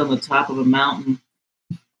blizzard on the top of a mountain.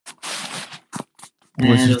 And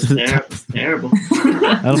it was Blizzard. terrible.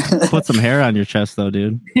 That'll put some hair on your chest, though,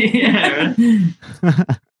 dude. Yeah, right?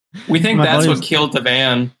 We think My that's buddy what was- killed the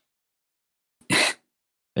van.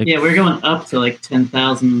 Yeah, we're going up to like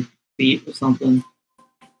 10,000 feet or something.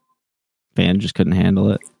 Van just couldn't handle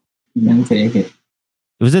it. Didn't take it.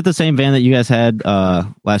 Was it the same van that you guys had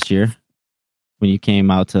last year when you came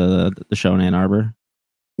out to the show in Ann Arbor?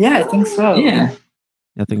 Yeah, I think so. Yeah.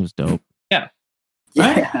 I think it was dope. Yeah.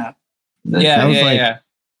 That's- Yeah, That was yeah, like- yeah.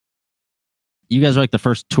 You guys are like the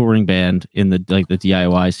first touring band in the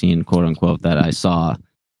DIY scene, quote unquote, that I saw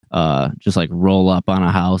just like roll up on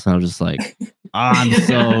a house, and I was just like, I'm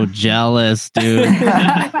so jealous, dude.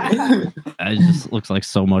 It just looks like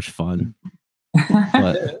so much fun.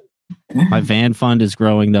 But my van fund is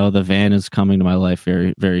growing, though. The van is coming to my life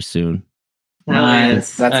very, very soon.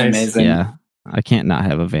 Nice. That's Nice. amazing. Yeah, I can't not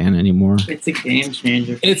have a van anymore. It's a game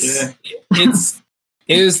changer for sure.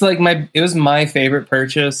 It was my favorite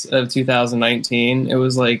purchase of 2019. It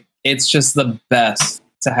was like it's just the best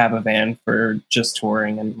to have a van for just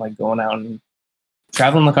touring and like going out and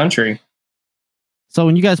traveling the country. So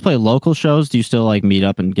when you guys play local shows, do you still like meet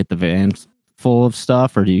up and get the van full of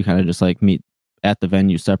stuff, or do you kind of just like meet at the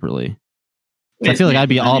venue separately? 'Cause I feel like I'd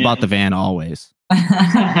be all about the van always.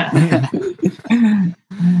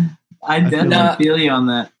 I definitely feel you on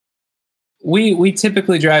that. We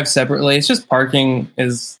typically drive separately. It's just parking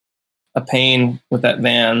is a pain with that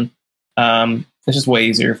van. It's just way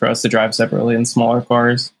easier for us to drive separately in smaller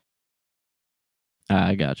cars.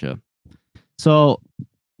 I gotcha. So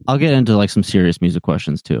I'll get into like some serious music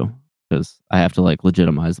questions too, because I have to like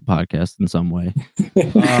legitimize the podcast in some way.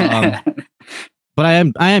 But I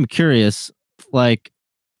am curious. Like,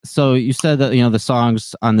 so you said that the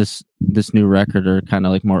songs on this new record are kind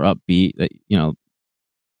of like more upbeat. That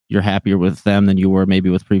you're happier with them than you were maybe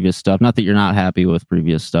with previous stuff. Not that you're not happy with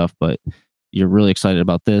previous stuff, but you're really excited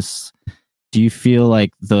about this. Do you feel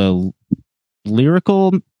like the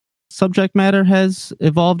lyrical subject matter has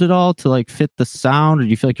evolved at all to like fit the sound, or do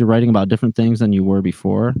you feel like you're writing about different things than you were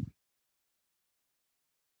before?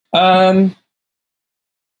 I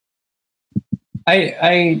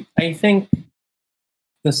think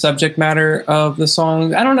the subject matter of the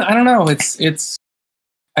song, I don't know. It's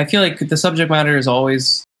I feel like the subject matter is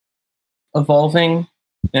always evolving,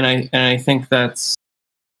 and I think that's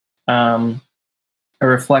a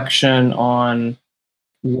reflection on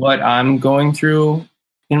what I'm going through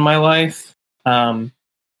in my life.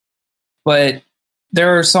 But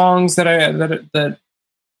there are songs that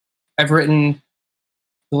I've written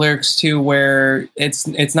the lyrics to where it's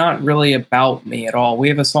not really about me at all. We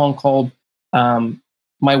have a song called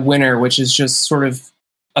My Winner, which is just sort of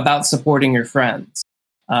about supporting your friends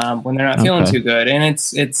when they're not feeling Okay. too good. And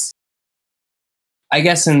it's I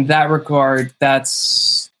guess in that regard,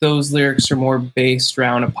 those lyrics are more based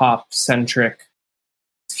around a pop-centric,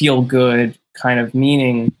 feel-good kind of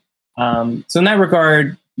meaning. So in that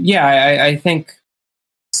regard, yeah, I think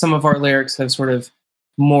some of our lyrics have sort of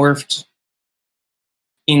morphed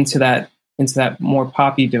into that more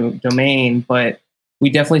poppy domain, but we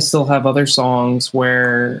definitely still have other songs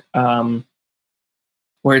where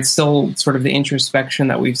it's still sort of the introspection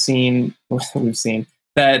that we've seen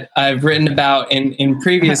that I've written about in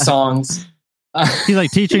previous songs. He's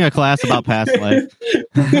like teaching a class about past life.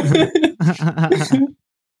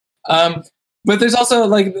 But there's also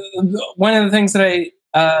like one of the things that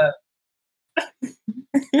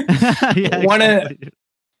Yeah, One of- exactly.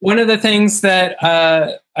 one of the things that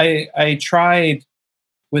I tried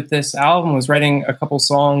with this album was writing a couple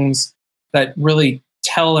songs that really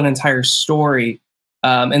tell an entire story.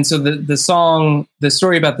 And so the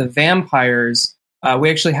story about the vampires, we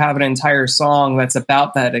actually have an entire song that's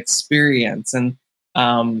about that experience. And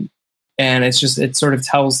it sort of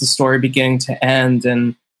tells the story beginning to end.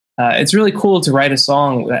 And it's really cool to write a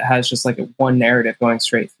song that has just like one narrative going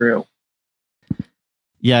straight through.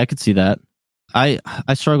 Yeah, I could see that. I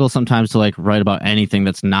struggle sometimes to like write about anything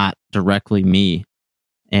that's not directly me.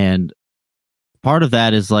 And part of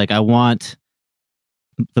that is like I want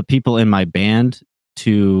the people in my band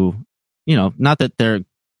to, not that they're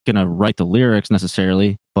going to write the lyrics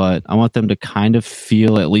necessarily, but I want them to kind of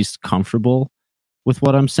feel at least comfortable with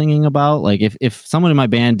what I'm singing about. Like if someone in my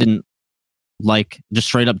band didn't just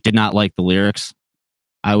straight up did not like the lyrics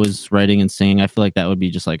I was writing and singing, I feel like that would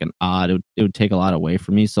be just like an odd, it would take a lot away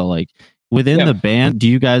from me. So like within the band, do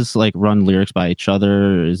you guys like run lyrics by each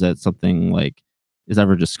other? Or is that something like is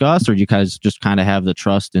ever discussed, or do you guys just kind of have the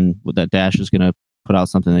trust in that Dash is going to put out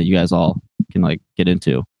something that you guys all can like get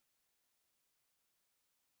into?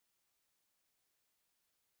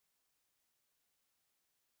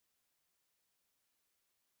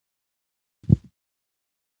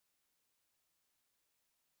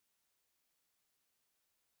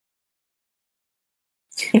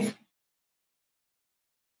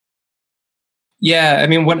 Yeah, I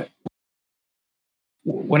mean,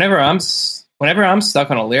 whenever I'm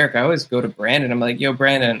stuck on a lyric, I always go to Brandon. I'm like, "Yo,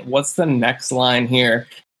 Brandon, what's the next line here?"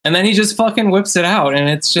 And then he just fucking whips it out, and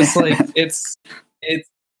it's just like it's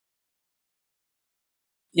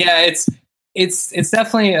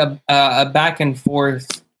definitely a back and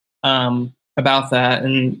forth about that.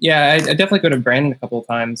 And yeah, I definitely go to Brandon a couple of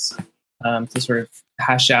times to sort of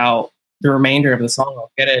hash out the remainder of the song.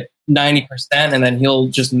 I'll get it 90%, and then he'll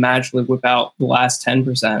just magically whip out the last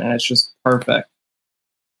 10%, and it's just perfect.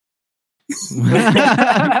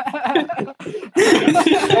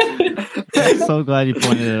 I'm so glad you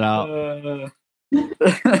pointed it out.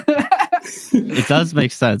 It does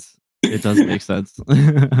make sense. It does make sense.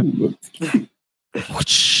 I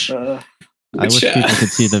wish people could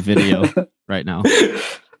see the video right now.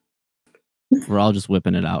 We're all just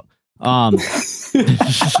whipping it out.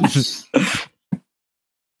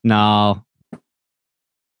 No,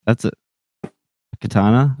 that's a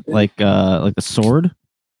katana, like the sword.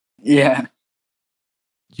 Yeah. Do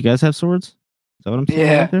you guys have swords? Is that what I'm saying?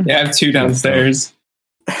 Yeah. Right there? Yeah, I have 2 downstairs.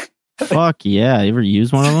 Fuck yeah! You ever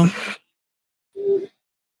use one of them?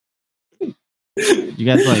 You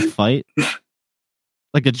guys like fight?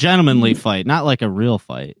 Like a gentlemanly fight, not like a real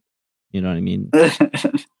fight. You know what I mean?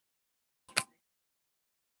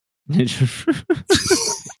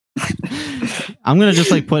 I'm gonna just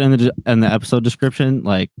like put in the episode description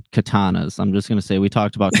like katanas. I'm just gonna say we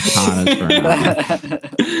talked about katanas for an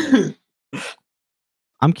hour.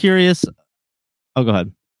 I'm curious. Oh, go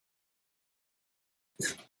ahead.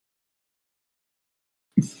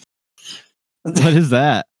 What is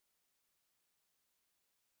that?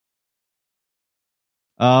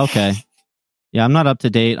 Oh, okay. Yeah, I'm not up to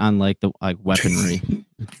date on like the weaponry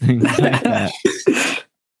things like that.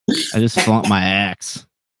 I just flaunt my axe.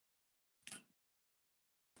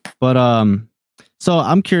 But so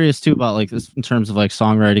I'm curious too about like this in terms of like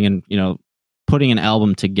songwriting and putting an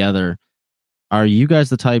album together. Are you guys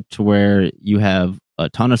the type to where you have a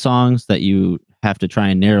ton of songs that you have to try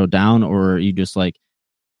and narrow down, or are you just like?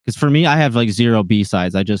 Because for me, I have like 0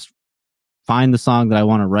 B-sides. I just find the song that I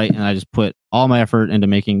want to write, and I just put all my effort into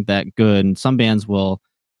making that good. And some bands will,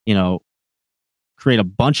 create a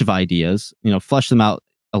bunch of ideas, flesh them out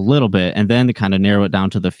a little bit, and then to kind of narrow it down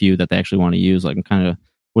to the few that they actually want to use. Like, kind of,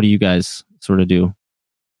 what do you guys sort of do?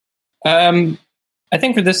 I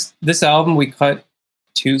think for this album, we cut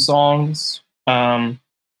 2 songs, but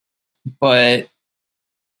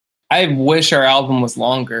I wish our album was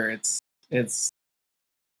longer. The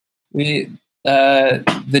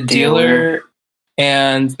Dealer,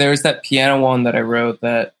 and there's that piano one that I wrote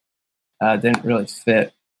that didn't really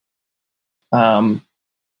fit. No,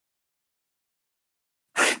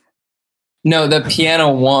 the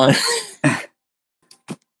piano one.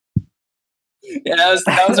 Yeah,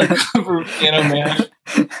 that was our cover of Piano Man.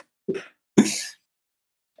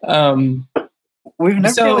 We've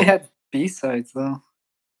never really had B-sides though.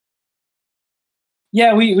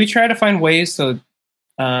 Yeah, we try to find ways to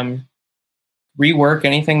rework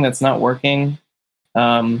anything that's not working.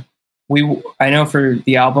 I know for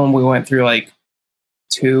the album we went through like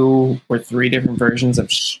 2 or 3 different versions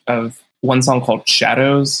of one song called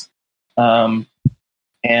Shadows, and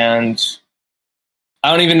I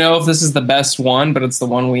don't even know if this is the best one, but it's the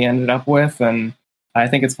one we ended up with, and I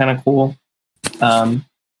think it's kind of cool.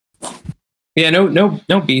 Yeah,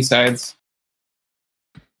 no B-sides.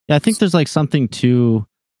 Yeah, I think there's like something to,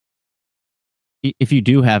 if you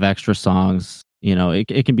do have extra songs,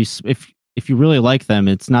 it can be, if you really like them,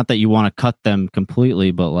 it's not that you want to cut them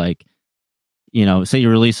completely, but like, say you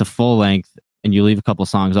release a full length and you leave a couple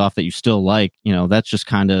songs off that you still like, that's just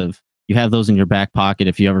kind of, you have those in your back pocket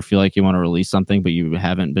if you ever feel like you want to release something, but you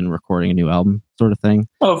haven't been recording a new album sort of thing.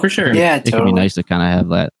 Oh, for sure. Yeah, It can be nice to kind of have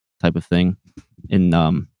that type of thing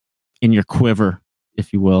in your quiver,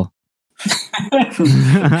 if you will.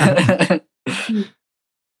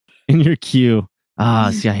 In your queue.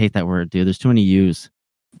 See, I hate that word, dude. There's too many U's.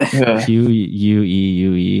 Yeah.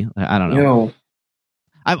 Q-U-E-U-E. I don't know. Yo.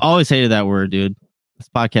 I've always hated that word, dude. This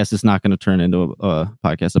podcast is not going to turn into a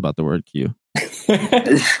podcast about the word Q.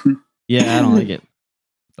 Yeah, I don't like it.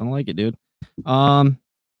 I don't like it, dude.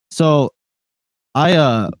 So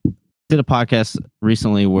I did a podcast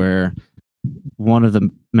recently where one of the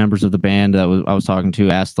members of the band that I was talking to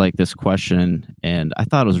asked like this question, and I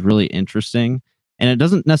thought it was really interesting. And it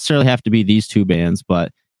doesn't necessarily have to be these two bands,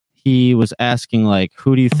 but he was asking like,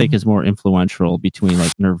 who do you think is more influential between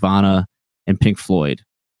like Nirvana and Pink Floyd?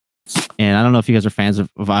 And I don't know if you guys are fans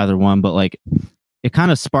of either one, but like it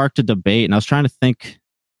kind of sparked a debate. And I was trying to think,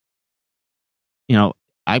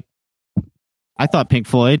 I thought Pink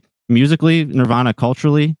Floyd musically, Nirvana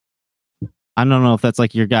culturally. I don't know if that's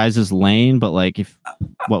like your guys' lane, but like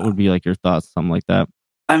what would be like your thoughts, something like that?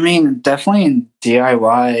 I mean, definitely in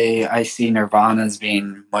DIY, I see Nirvana as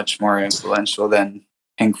being much more influential than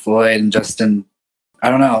Pink Floyd, and just in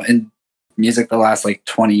music the last like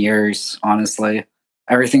 20 years, honestly.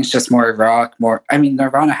 Everything's just more rock,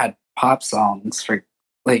 Nirvana had pop songs for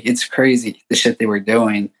like, it's crazy the shit they were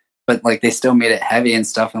doing, but like they still made it heavy and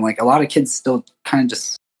stuff, and like a lot of kids still kind of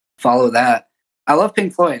just follow that. I love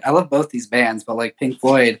Pink Floyd. I love both these bands, but like Pink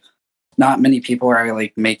Floyd, not many people are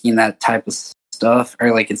like making that type of stuff,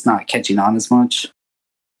 or like it's not catching on as much.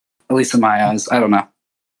 At least in my eyes. I don't know.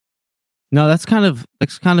 No, that's kind of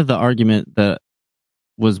the argument that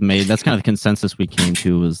was made. That's kind of the consensus we came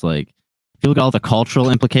to, was like, if you look at all the cultural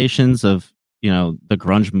implications of, the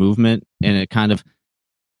grunge movement, and it kind of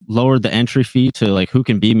lowered the entry fee to like who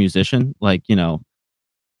can be a musician. Like, it's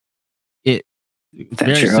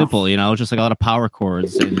very simple, just like a lot of power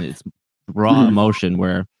chords and it's raw emotion,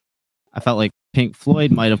 where I felt like Pink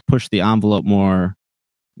Floyd might have pushed the envelope more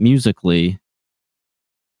musically.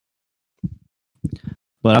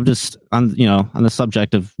 But I'm just on the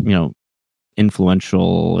subject of,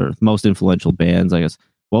 influential or most influential bands, I guess.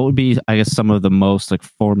 What would be, I guess, some of the most like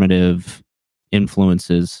formative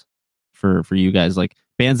influences for you guys, like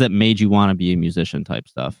bands that made you want to be a musician type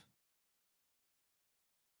stuff?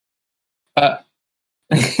 Oh,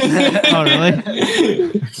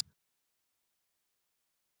 really?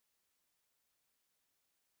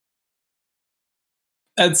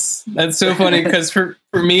 That's so funny, because for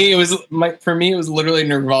me it was literally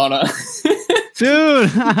Nirvana. Dude.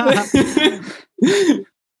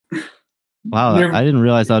 Wow, I didn't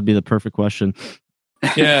realize that would be the perfect question.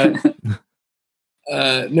 Yeah.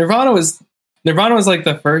 Nirvana was like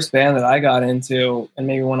the first band that I got into and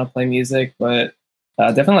maybe want to play music, but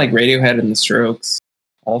definitely like Radiohead and the Strokes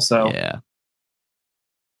also. Yeah.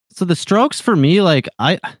 So the Strokes, for me, like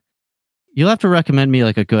you'll have to recommend me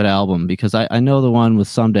like a good album, because I know the one with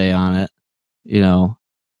Someday on it.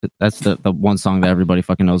 That's the one song that everybody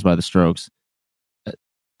fucking knows by the Strokes.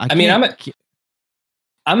 I'm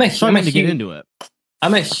struggling to get into it.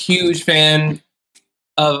 I'm a huge fan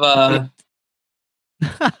of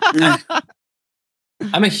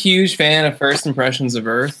I'm a huge fan of First Impressions of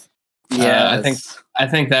Earth. Yeah, I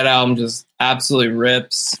think that album just absolutely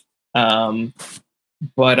rips. But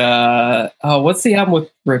what's the album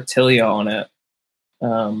with Reptilia on it?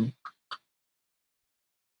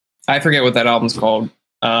 I forget what that album's called.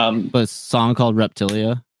 But a song called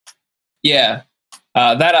Reptilia. Yeah,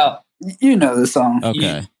 that you know the song.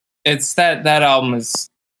 Okay, it's that album is.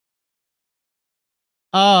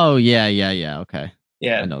 Oh yeah. Okay,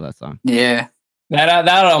 yeah, I know that song. Yeah, that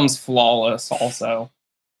album's flawless. Also,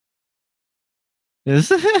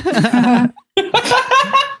 is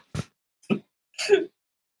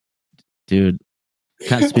dude.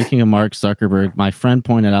 Kind of speaking of Mark Zuckerberg, my friend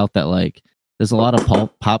pointed out that like there's a lot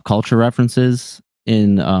of pop culture references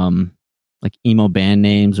in like emo band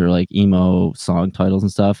names or like emo song titles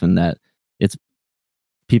and stuff, and that it's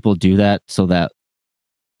people do that so that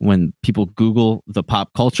when people Google the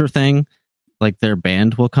pop culture thing, like their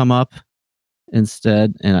band will come up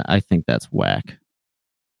instead, and I think that's whack.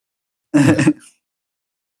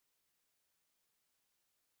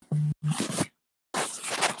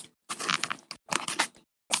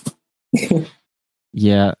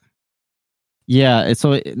 Yeah.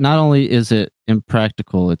 So not only is it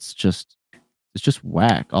impractical, it's just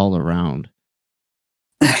whack all around.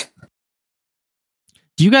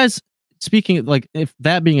 Do you guys, speaking of, like, if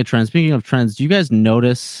that being a trend, speaking of trends, do you guys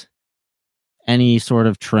notice any sort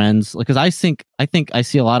of trends? Because I think I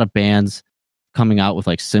see a lot of bands coming out with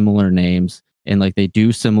like similar names, and like they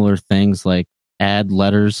do similar things, like add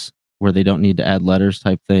letters where they don't need to add letters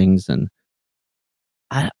type things, and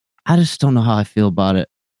I just don't know how I feel about it,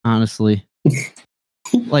 honestly.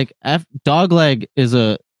 Like Dogleg is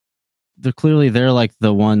they're like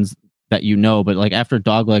the ones that you know, but like after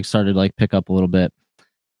Dogleg started like pick up a little bit,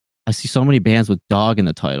 I see so many bands with dog in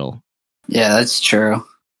the title. Yeah, that's true.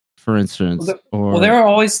 For instance, there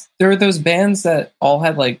were those bands that all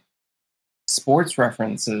had like sports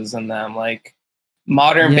references in them, like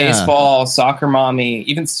modern baseball, soccer mommy,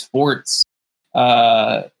 even sports.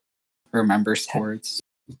 Remember sports,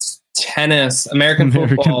 tennis, American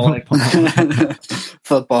football, like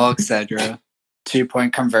football, etc.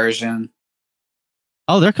 2-point conversion.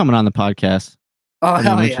 Oh, they're coming on the podcast. Oh,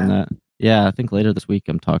 hell yeah. That. Yeah, I think later this week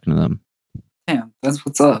I'm talking to them. Damn, that's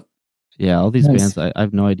what's up. Yeah, all these bands, I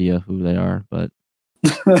have no idea who they are, but...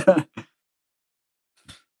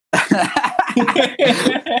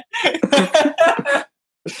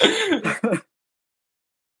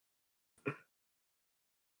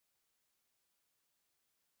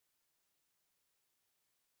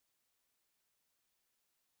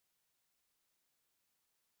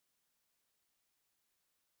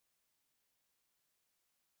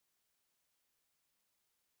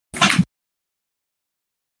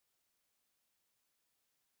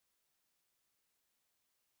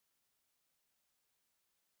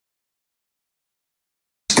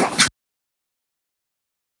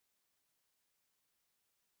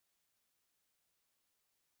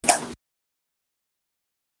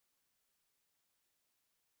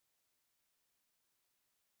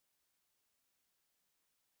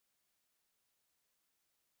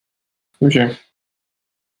 For sure.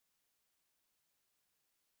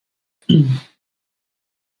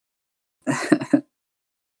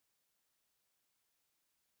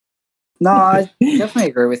 No, I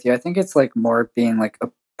definitely agree with you. I think it's like more being like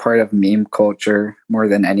a part of meme culture more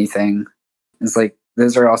than anything. It's like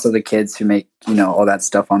those are also the kids who make, you know, all that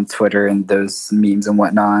stuff on Twitter and those memes and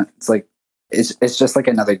whatnot. It's like it's just like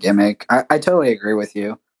another gimmick. I totally agree with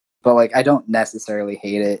you, but like I don't necessarily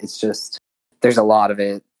hate it. It's just there's a lot of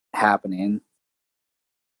it happening.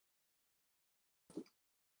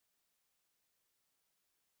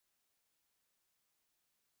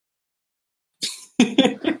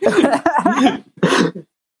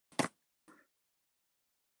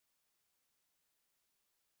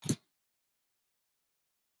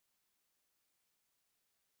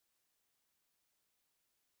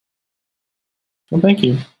 Well, thank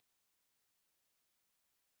you.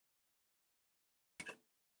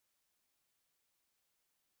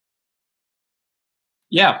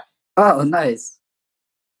 Yeah. Oh, nice.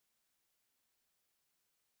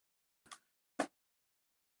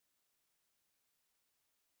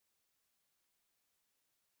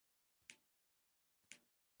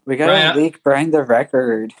 We got a leak behind the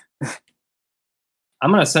record.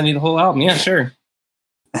 I'm gonna send you the whole album. Yeah, sure.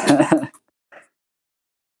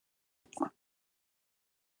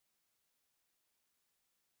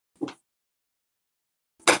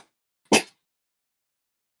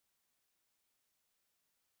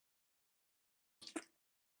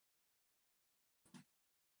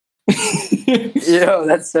 Yo,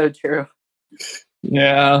 that's so true.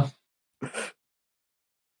 Yeah.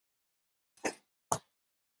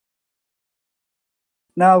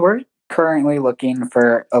 No, we're currently looking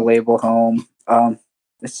for a label home.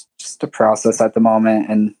 It's just a process at the moment,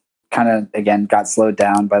 and kind of again got slowed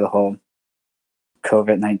down by the whole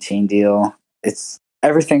COVID-19 deal. It's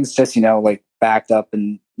everything's just, you know, like backed up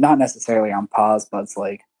and not necessarily on pause, but it's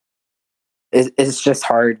like it's just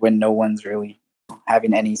hard when no one's really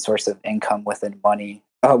having any source of income within money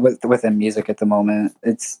within music at the moment.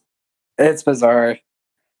 It's bizarre.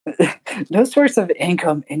 No source of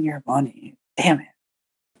income in your money. Damn it.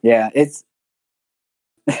 Yeah, it's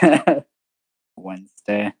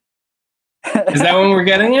Wednesday. Is that when we're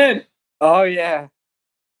getting it? Oh yeah.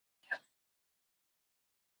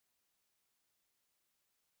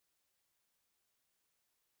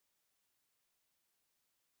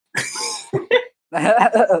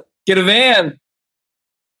 Get a van.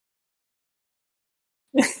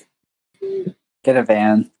 Get a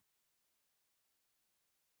van.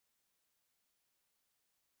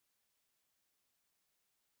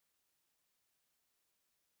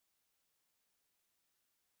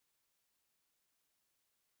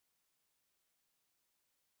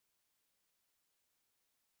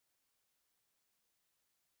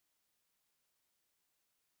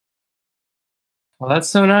 Well, that's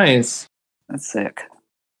so nice. That's sick.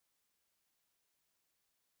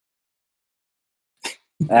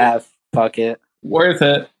 Fuck it. Worth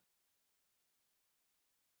it.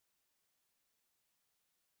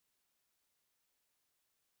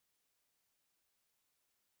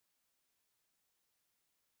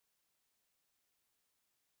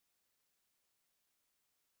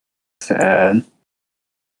 Sad.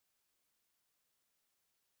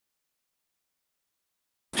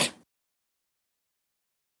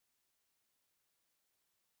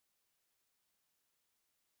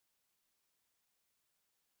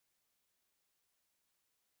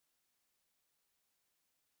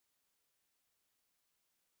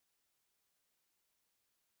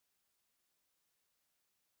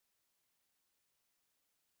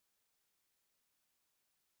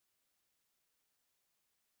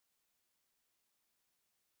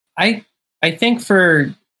 I think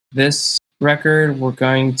for this record, we're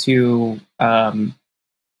going to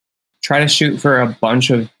try to shoot for a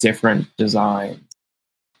bunch of different designs.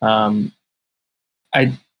 I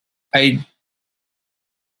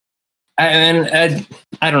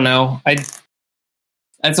don't know.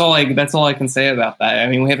 That's all I can say about that. I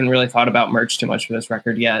mean, we haven't really thought about merch too much for this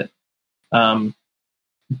record yet.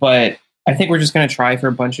 But I think we're just going to try for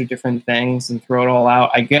a bunch of different things and throw it all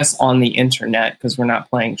out, I guess, on the internet because we're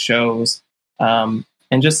not playing shows, and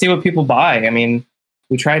just see what people buy. I mean,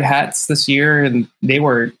 we tried hats this year and they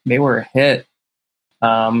were a hit.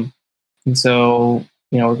 And so,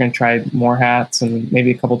 we're going to try more hats and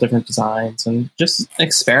maybe a couple different designs and just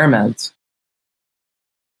experiment.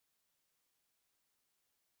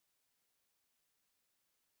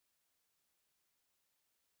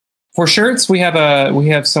 For shirts, we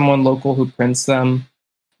have someone local who prints them.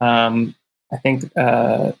 I think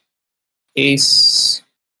Ace.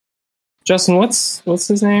 Justin, what's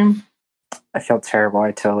his name? I feel terrible.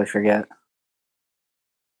 I totally forget.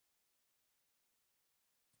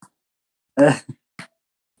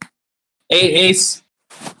 Ace.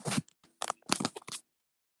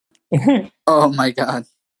 Oh my god.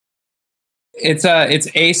 It's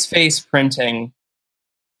Ace Face Printing.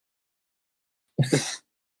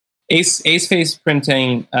 Ace Face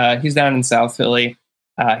Printing. He's down in South Philly.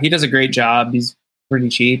 He does a great job. He's pretty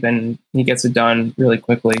cheap and he gets it done really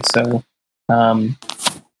quickly. So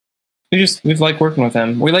we've liked working with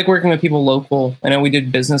him. We like working with people local. I know we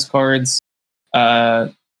did business cards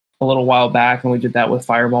a little while back, and we did that with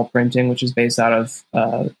Fireball Printing, which is based out of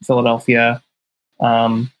Philadelphia.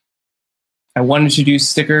 I wanted to do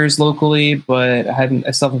stickers locally, but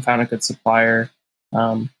I still haven't found a good supplier.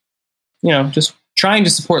 Just trying to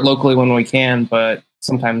support locally when we can, but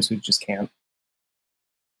sometimes we just can't.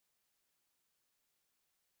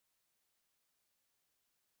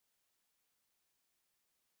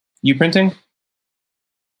 You printing?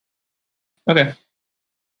 Okay.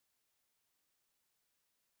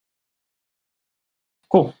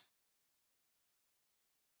 Cool.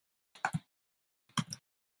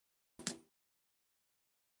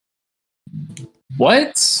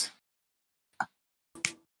 What?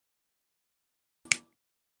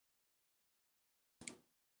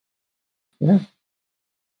 Yeah.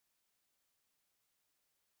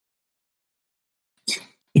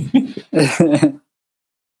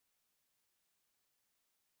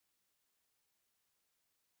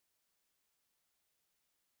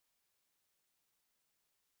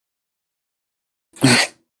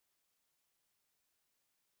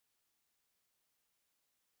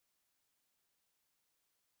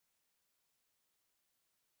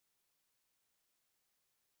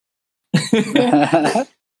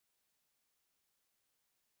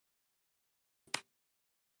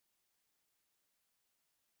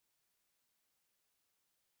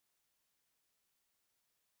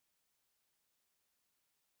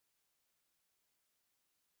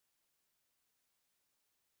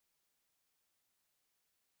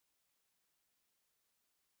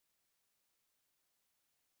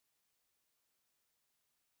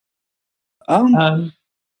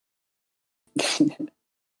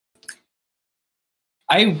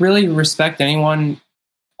 I really respect anyone.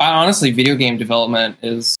 Honestly, video game development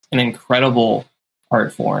is an incredible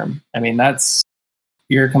art form. I mean,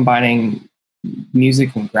 you're combining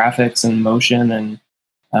music and graphics and motion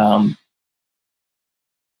and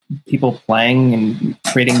people playing and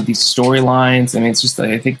creating these storylines. I mean, it's just,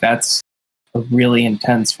 I think that's a really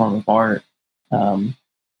intense form of art.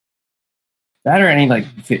 That or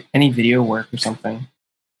any video work or something.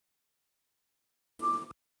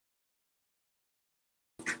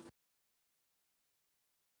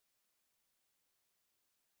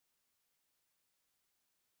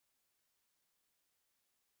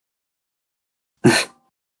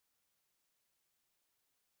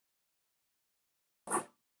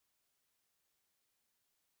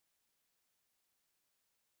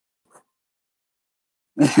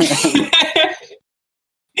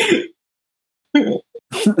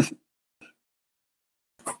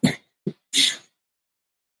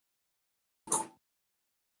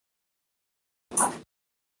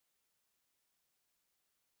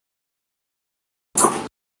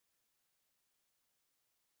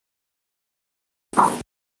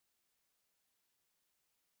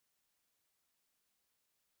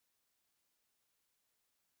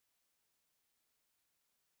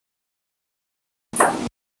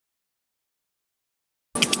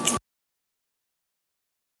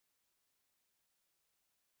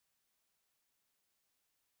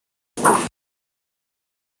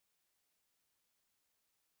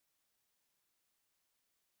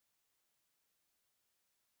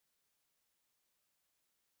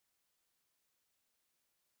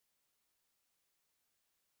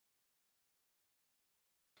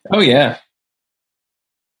 Oh yeah.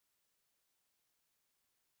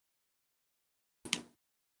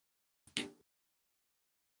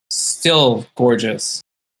 Still gorgeous.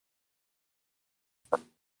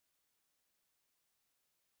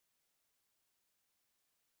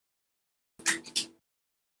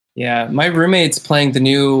 Yeah, my roommate's playing the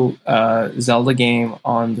new Zelda game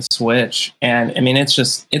on the Switch, and I mean, it's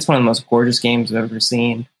one of the most gorgeous games I've ever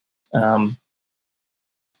seen. Yeah,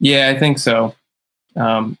 I think so.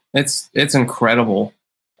 It's incredible.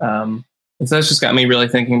 So that's just got me really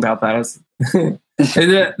thinking about that.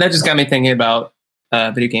 That just got me thinking about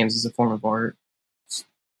video games as a form of art. It's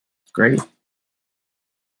great.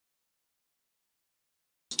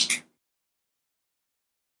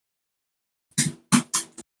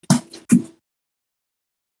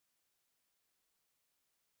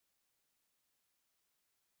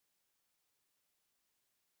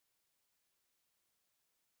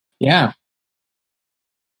 Yeah.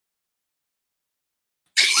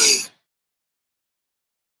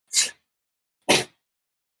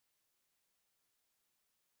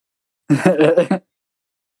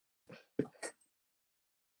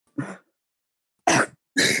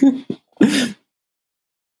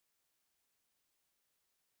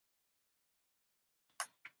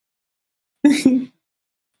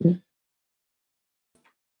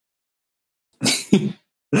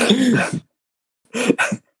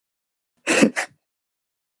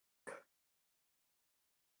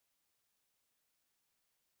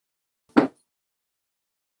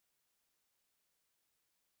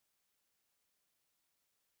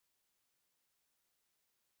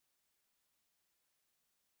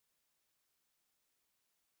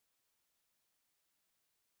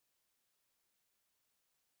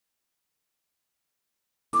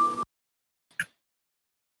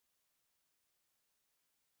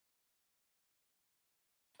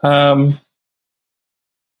 Um,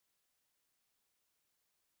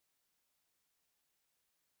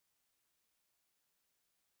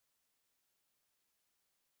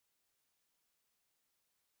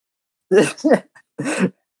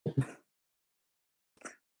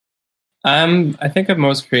 I think I'm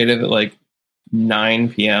most creative at like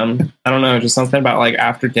 9 p.m. I don't know, just something about like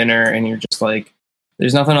after dinner and you're just like,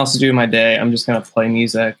 there's nothing else to do in my day. I'm just gonna play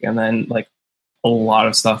music, and then like a lot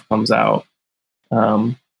of stuff comes out.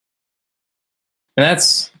 And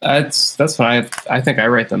that's when I think I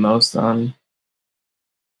write the most on.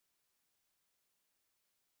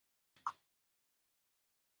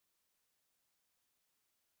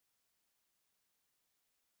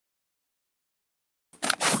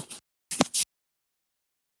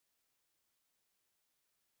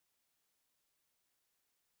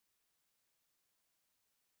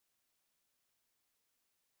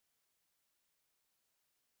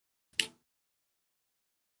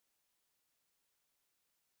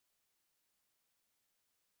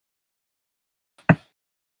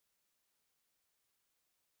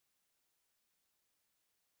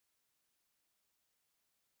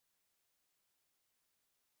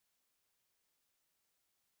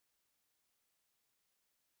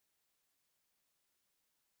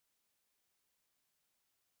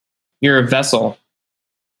 You're a vessel.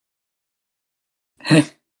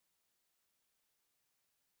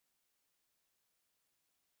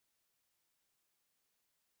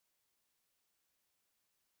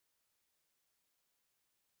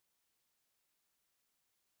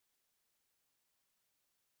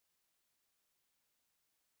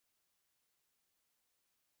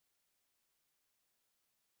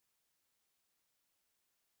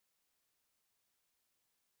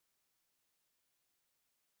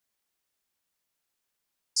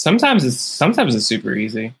 Sometimes it's super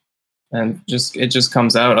easy, and it just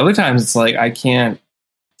comes out. Other times it's like I can't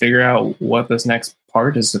figure out what this next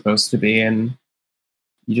part is supposed to be, and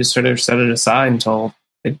you just sort of set it aside until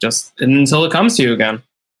until it comes to you again.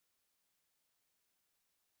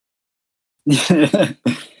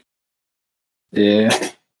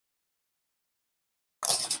 Yeah.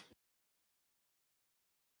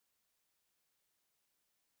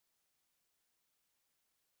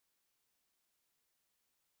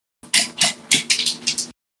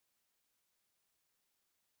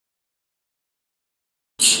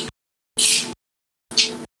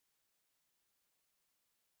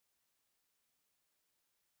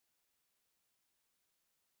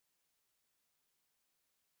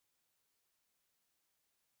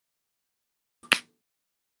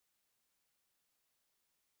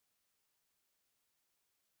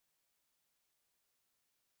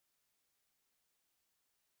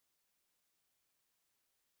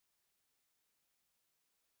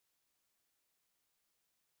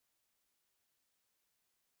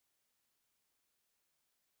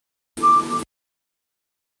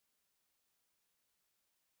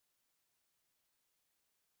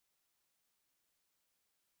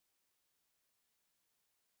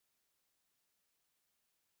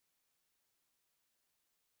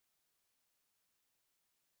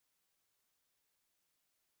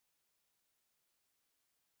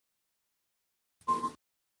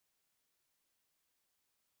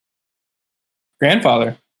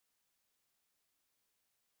 Grandfather.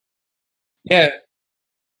 Yeah.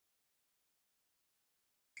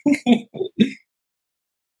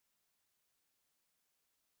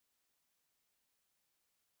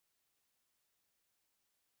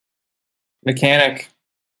 Mechanic.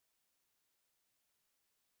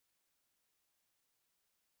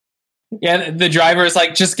 Yeah, the driver is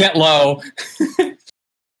like, just get low.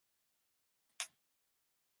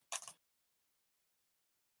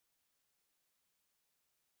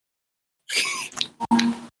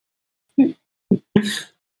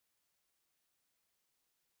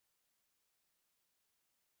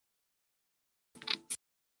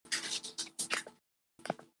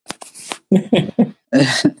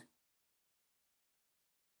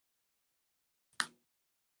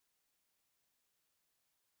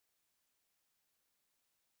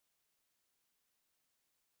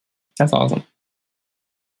 That's awesome.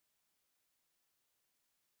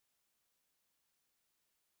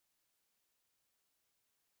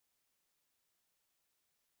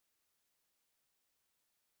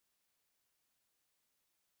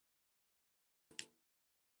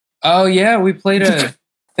 Oh yeah, we played a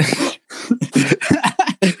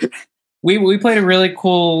we played a really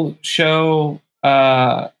cool show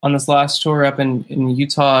on this last tour up in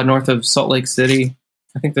Utah, north of Salt Lake City.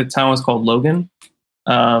 I think the town was called Logan.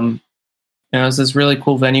 And it was this really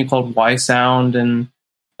cool venue called Y Sound, and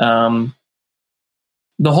the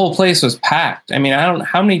whole place was packed. I mean, I don't.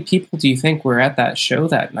 How many people do you think were at that show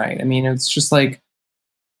that night? I mean, it's just like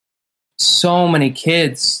so many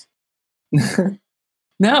kids.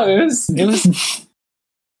 No, it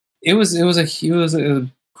was a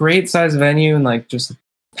great size venue, and like just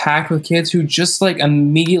packed with kids who just like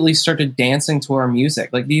immediately started dancing to our music.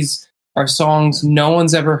 Like, these are songs no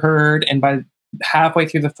one's ever heard, and by halfway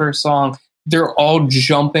through the first song, they're all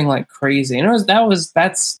jumping like crazy. And those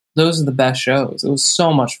are the best shows. It was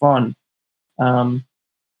so much fun.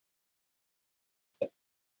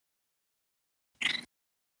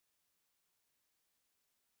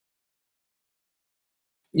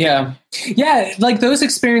 Yeah. Like, those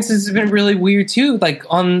experiences have been really weird too. Like,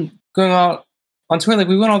 on going out on tour, like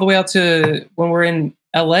we went all the way out to when we're in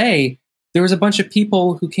LA. There was a bunch of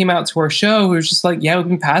people who came out to our show who was just like, yeah, we've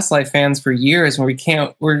been Past Life fans for years, and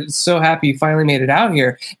we're so happy you finally made it out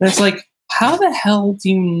here. And it's like, how the hell do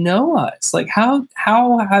you know us? Like, how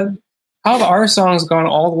have our songs gone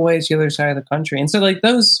all the way to the other side of the country? And so, like,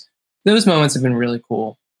 those moments have been really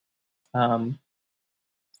cool.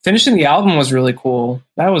 Finishing the album was really cool.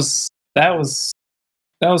 That was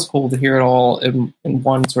cool to hear it all in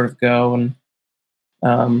one sort of go,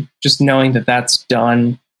 and just knowing that that's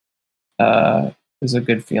done is a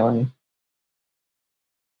good feeling.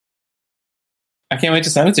 I can't wait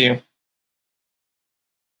to send it to you.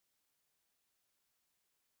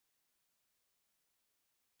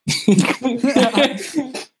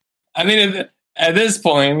 I mean, at this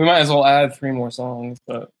point, we might as well add 3 more songs,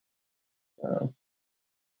 but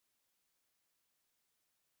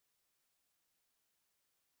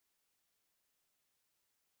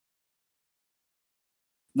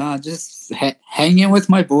nah, just hanging with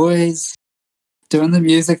my boys, doing the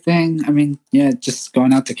music thing. I mean, yeah, just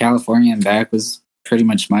going out to California and back was pretty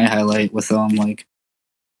much my highlight with them. Like,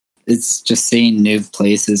 it's just seeing new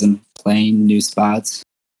places and playing new spots.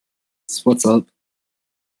 It's what's up.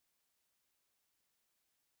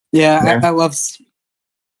 Yeah, I love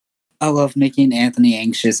I love making Anthony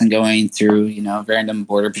anxious and going through, random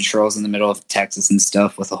border patrols in the middle of Texas and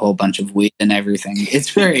stuff with a whole bunch of weed and everything. It's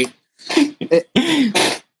very.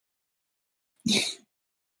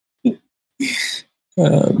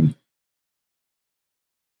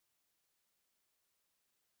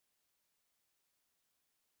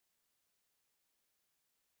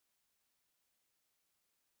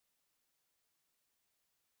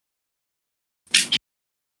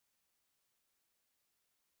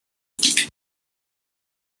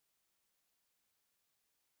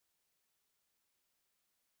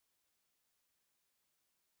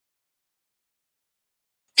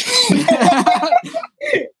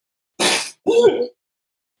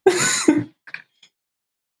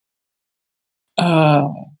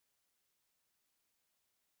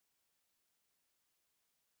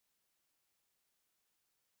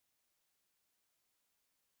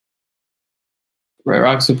 Red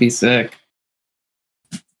Rocks would be sick.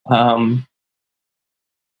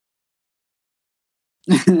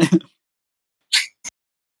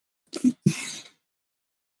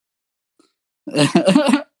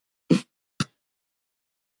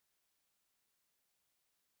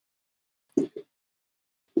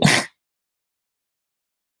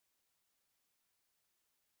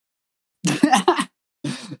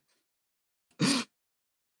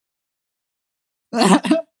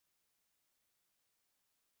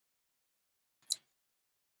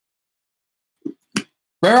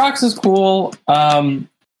 Red Rocks is cool. I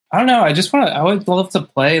don't know. I would love to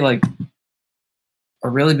play like a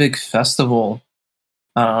really big festival.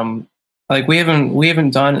 Like we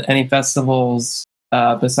haven't done any festivals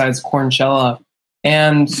besides Cornchella,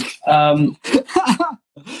 and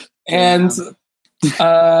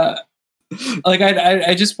like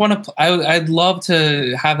I just want to. I'd love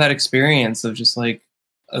to have that experience of just like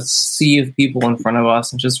a sea of people in front of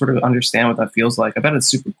us and just sort of understand what that feels like. I bet it's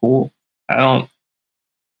super cool.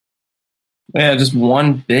 Yeah, just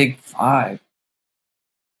one big vibe.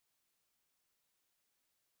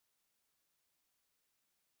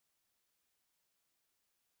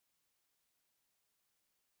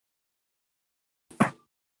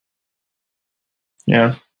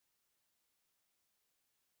 Yeah.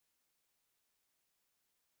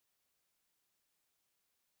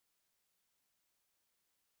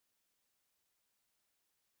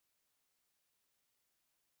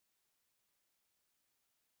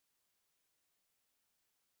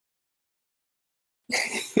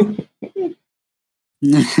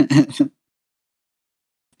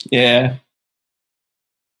 Yeah.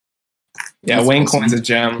 Yeah, That's Wayne awesome. Coin's a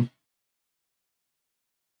gem.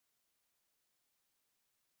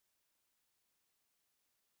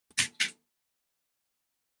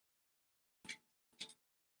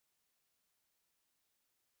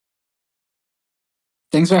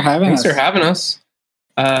 Thanks for having Thanks us. for having us.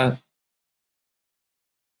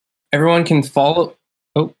 Everyone can follow.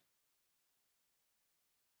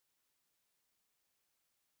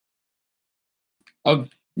 Oh,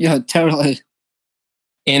 Yeah, totally.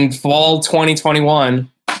 in fall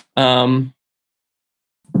 2021.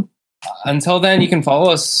 Until then, you can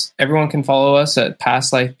follow us. Everyone can follow us at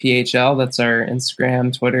Past Life PHL. That's our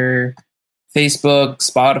Instagram, Twitter, Facebook,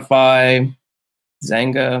 Spotify,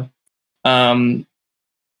 Zanga, and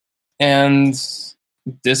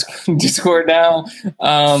Discord now.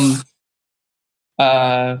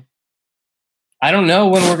 I don't know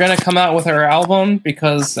when we're gonna come out with our album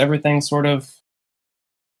because everything's sort of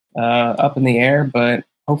up in the air, but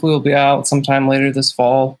hopefully it'll be out sometime later this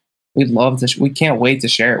fall. We'd love to. We can't wait to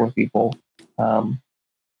share it with people. Yeah,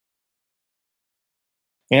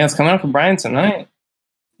 it's coming out from Brian tonight.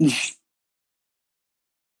 Hell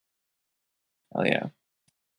yeah.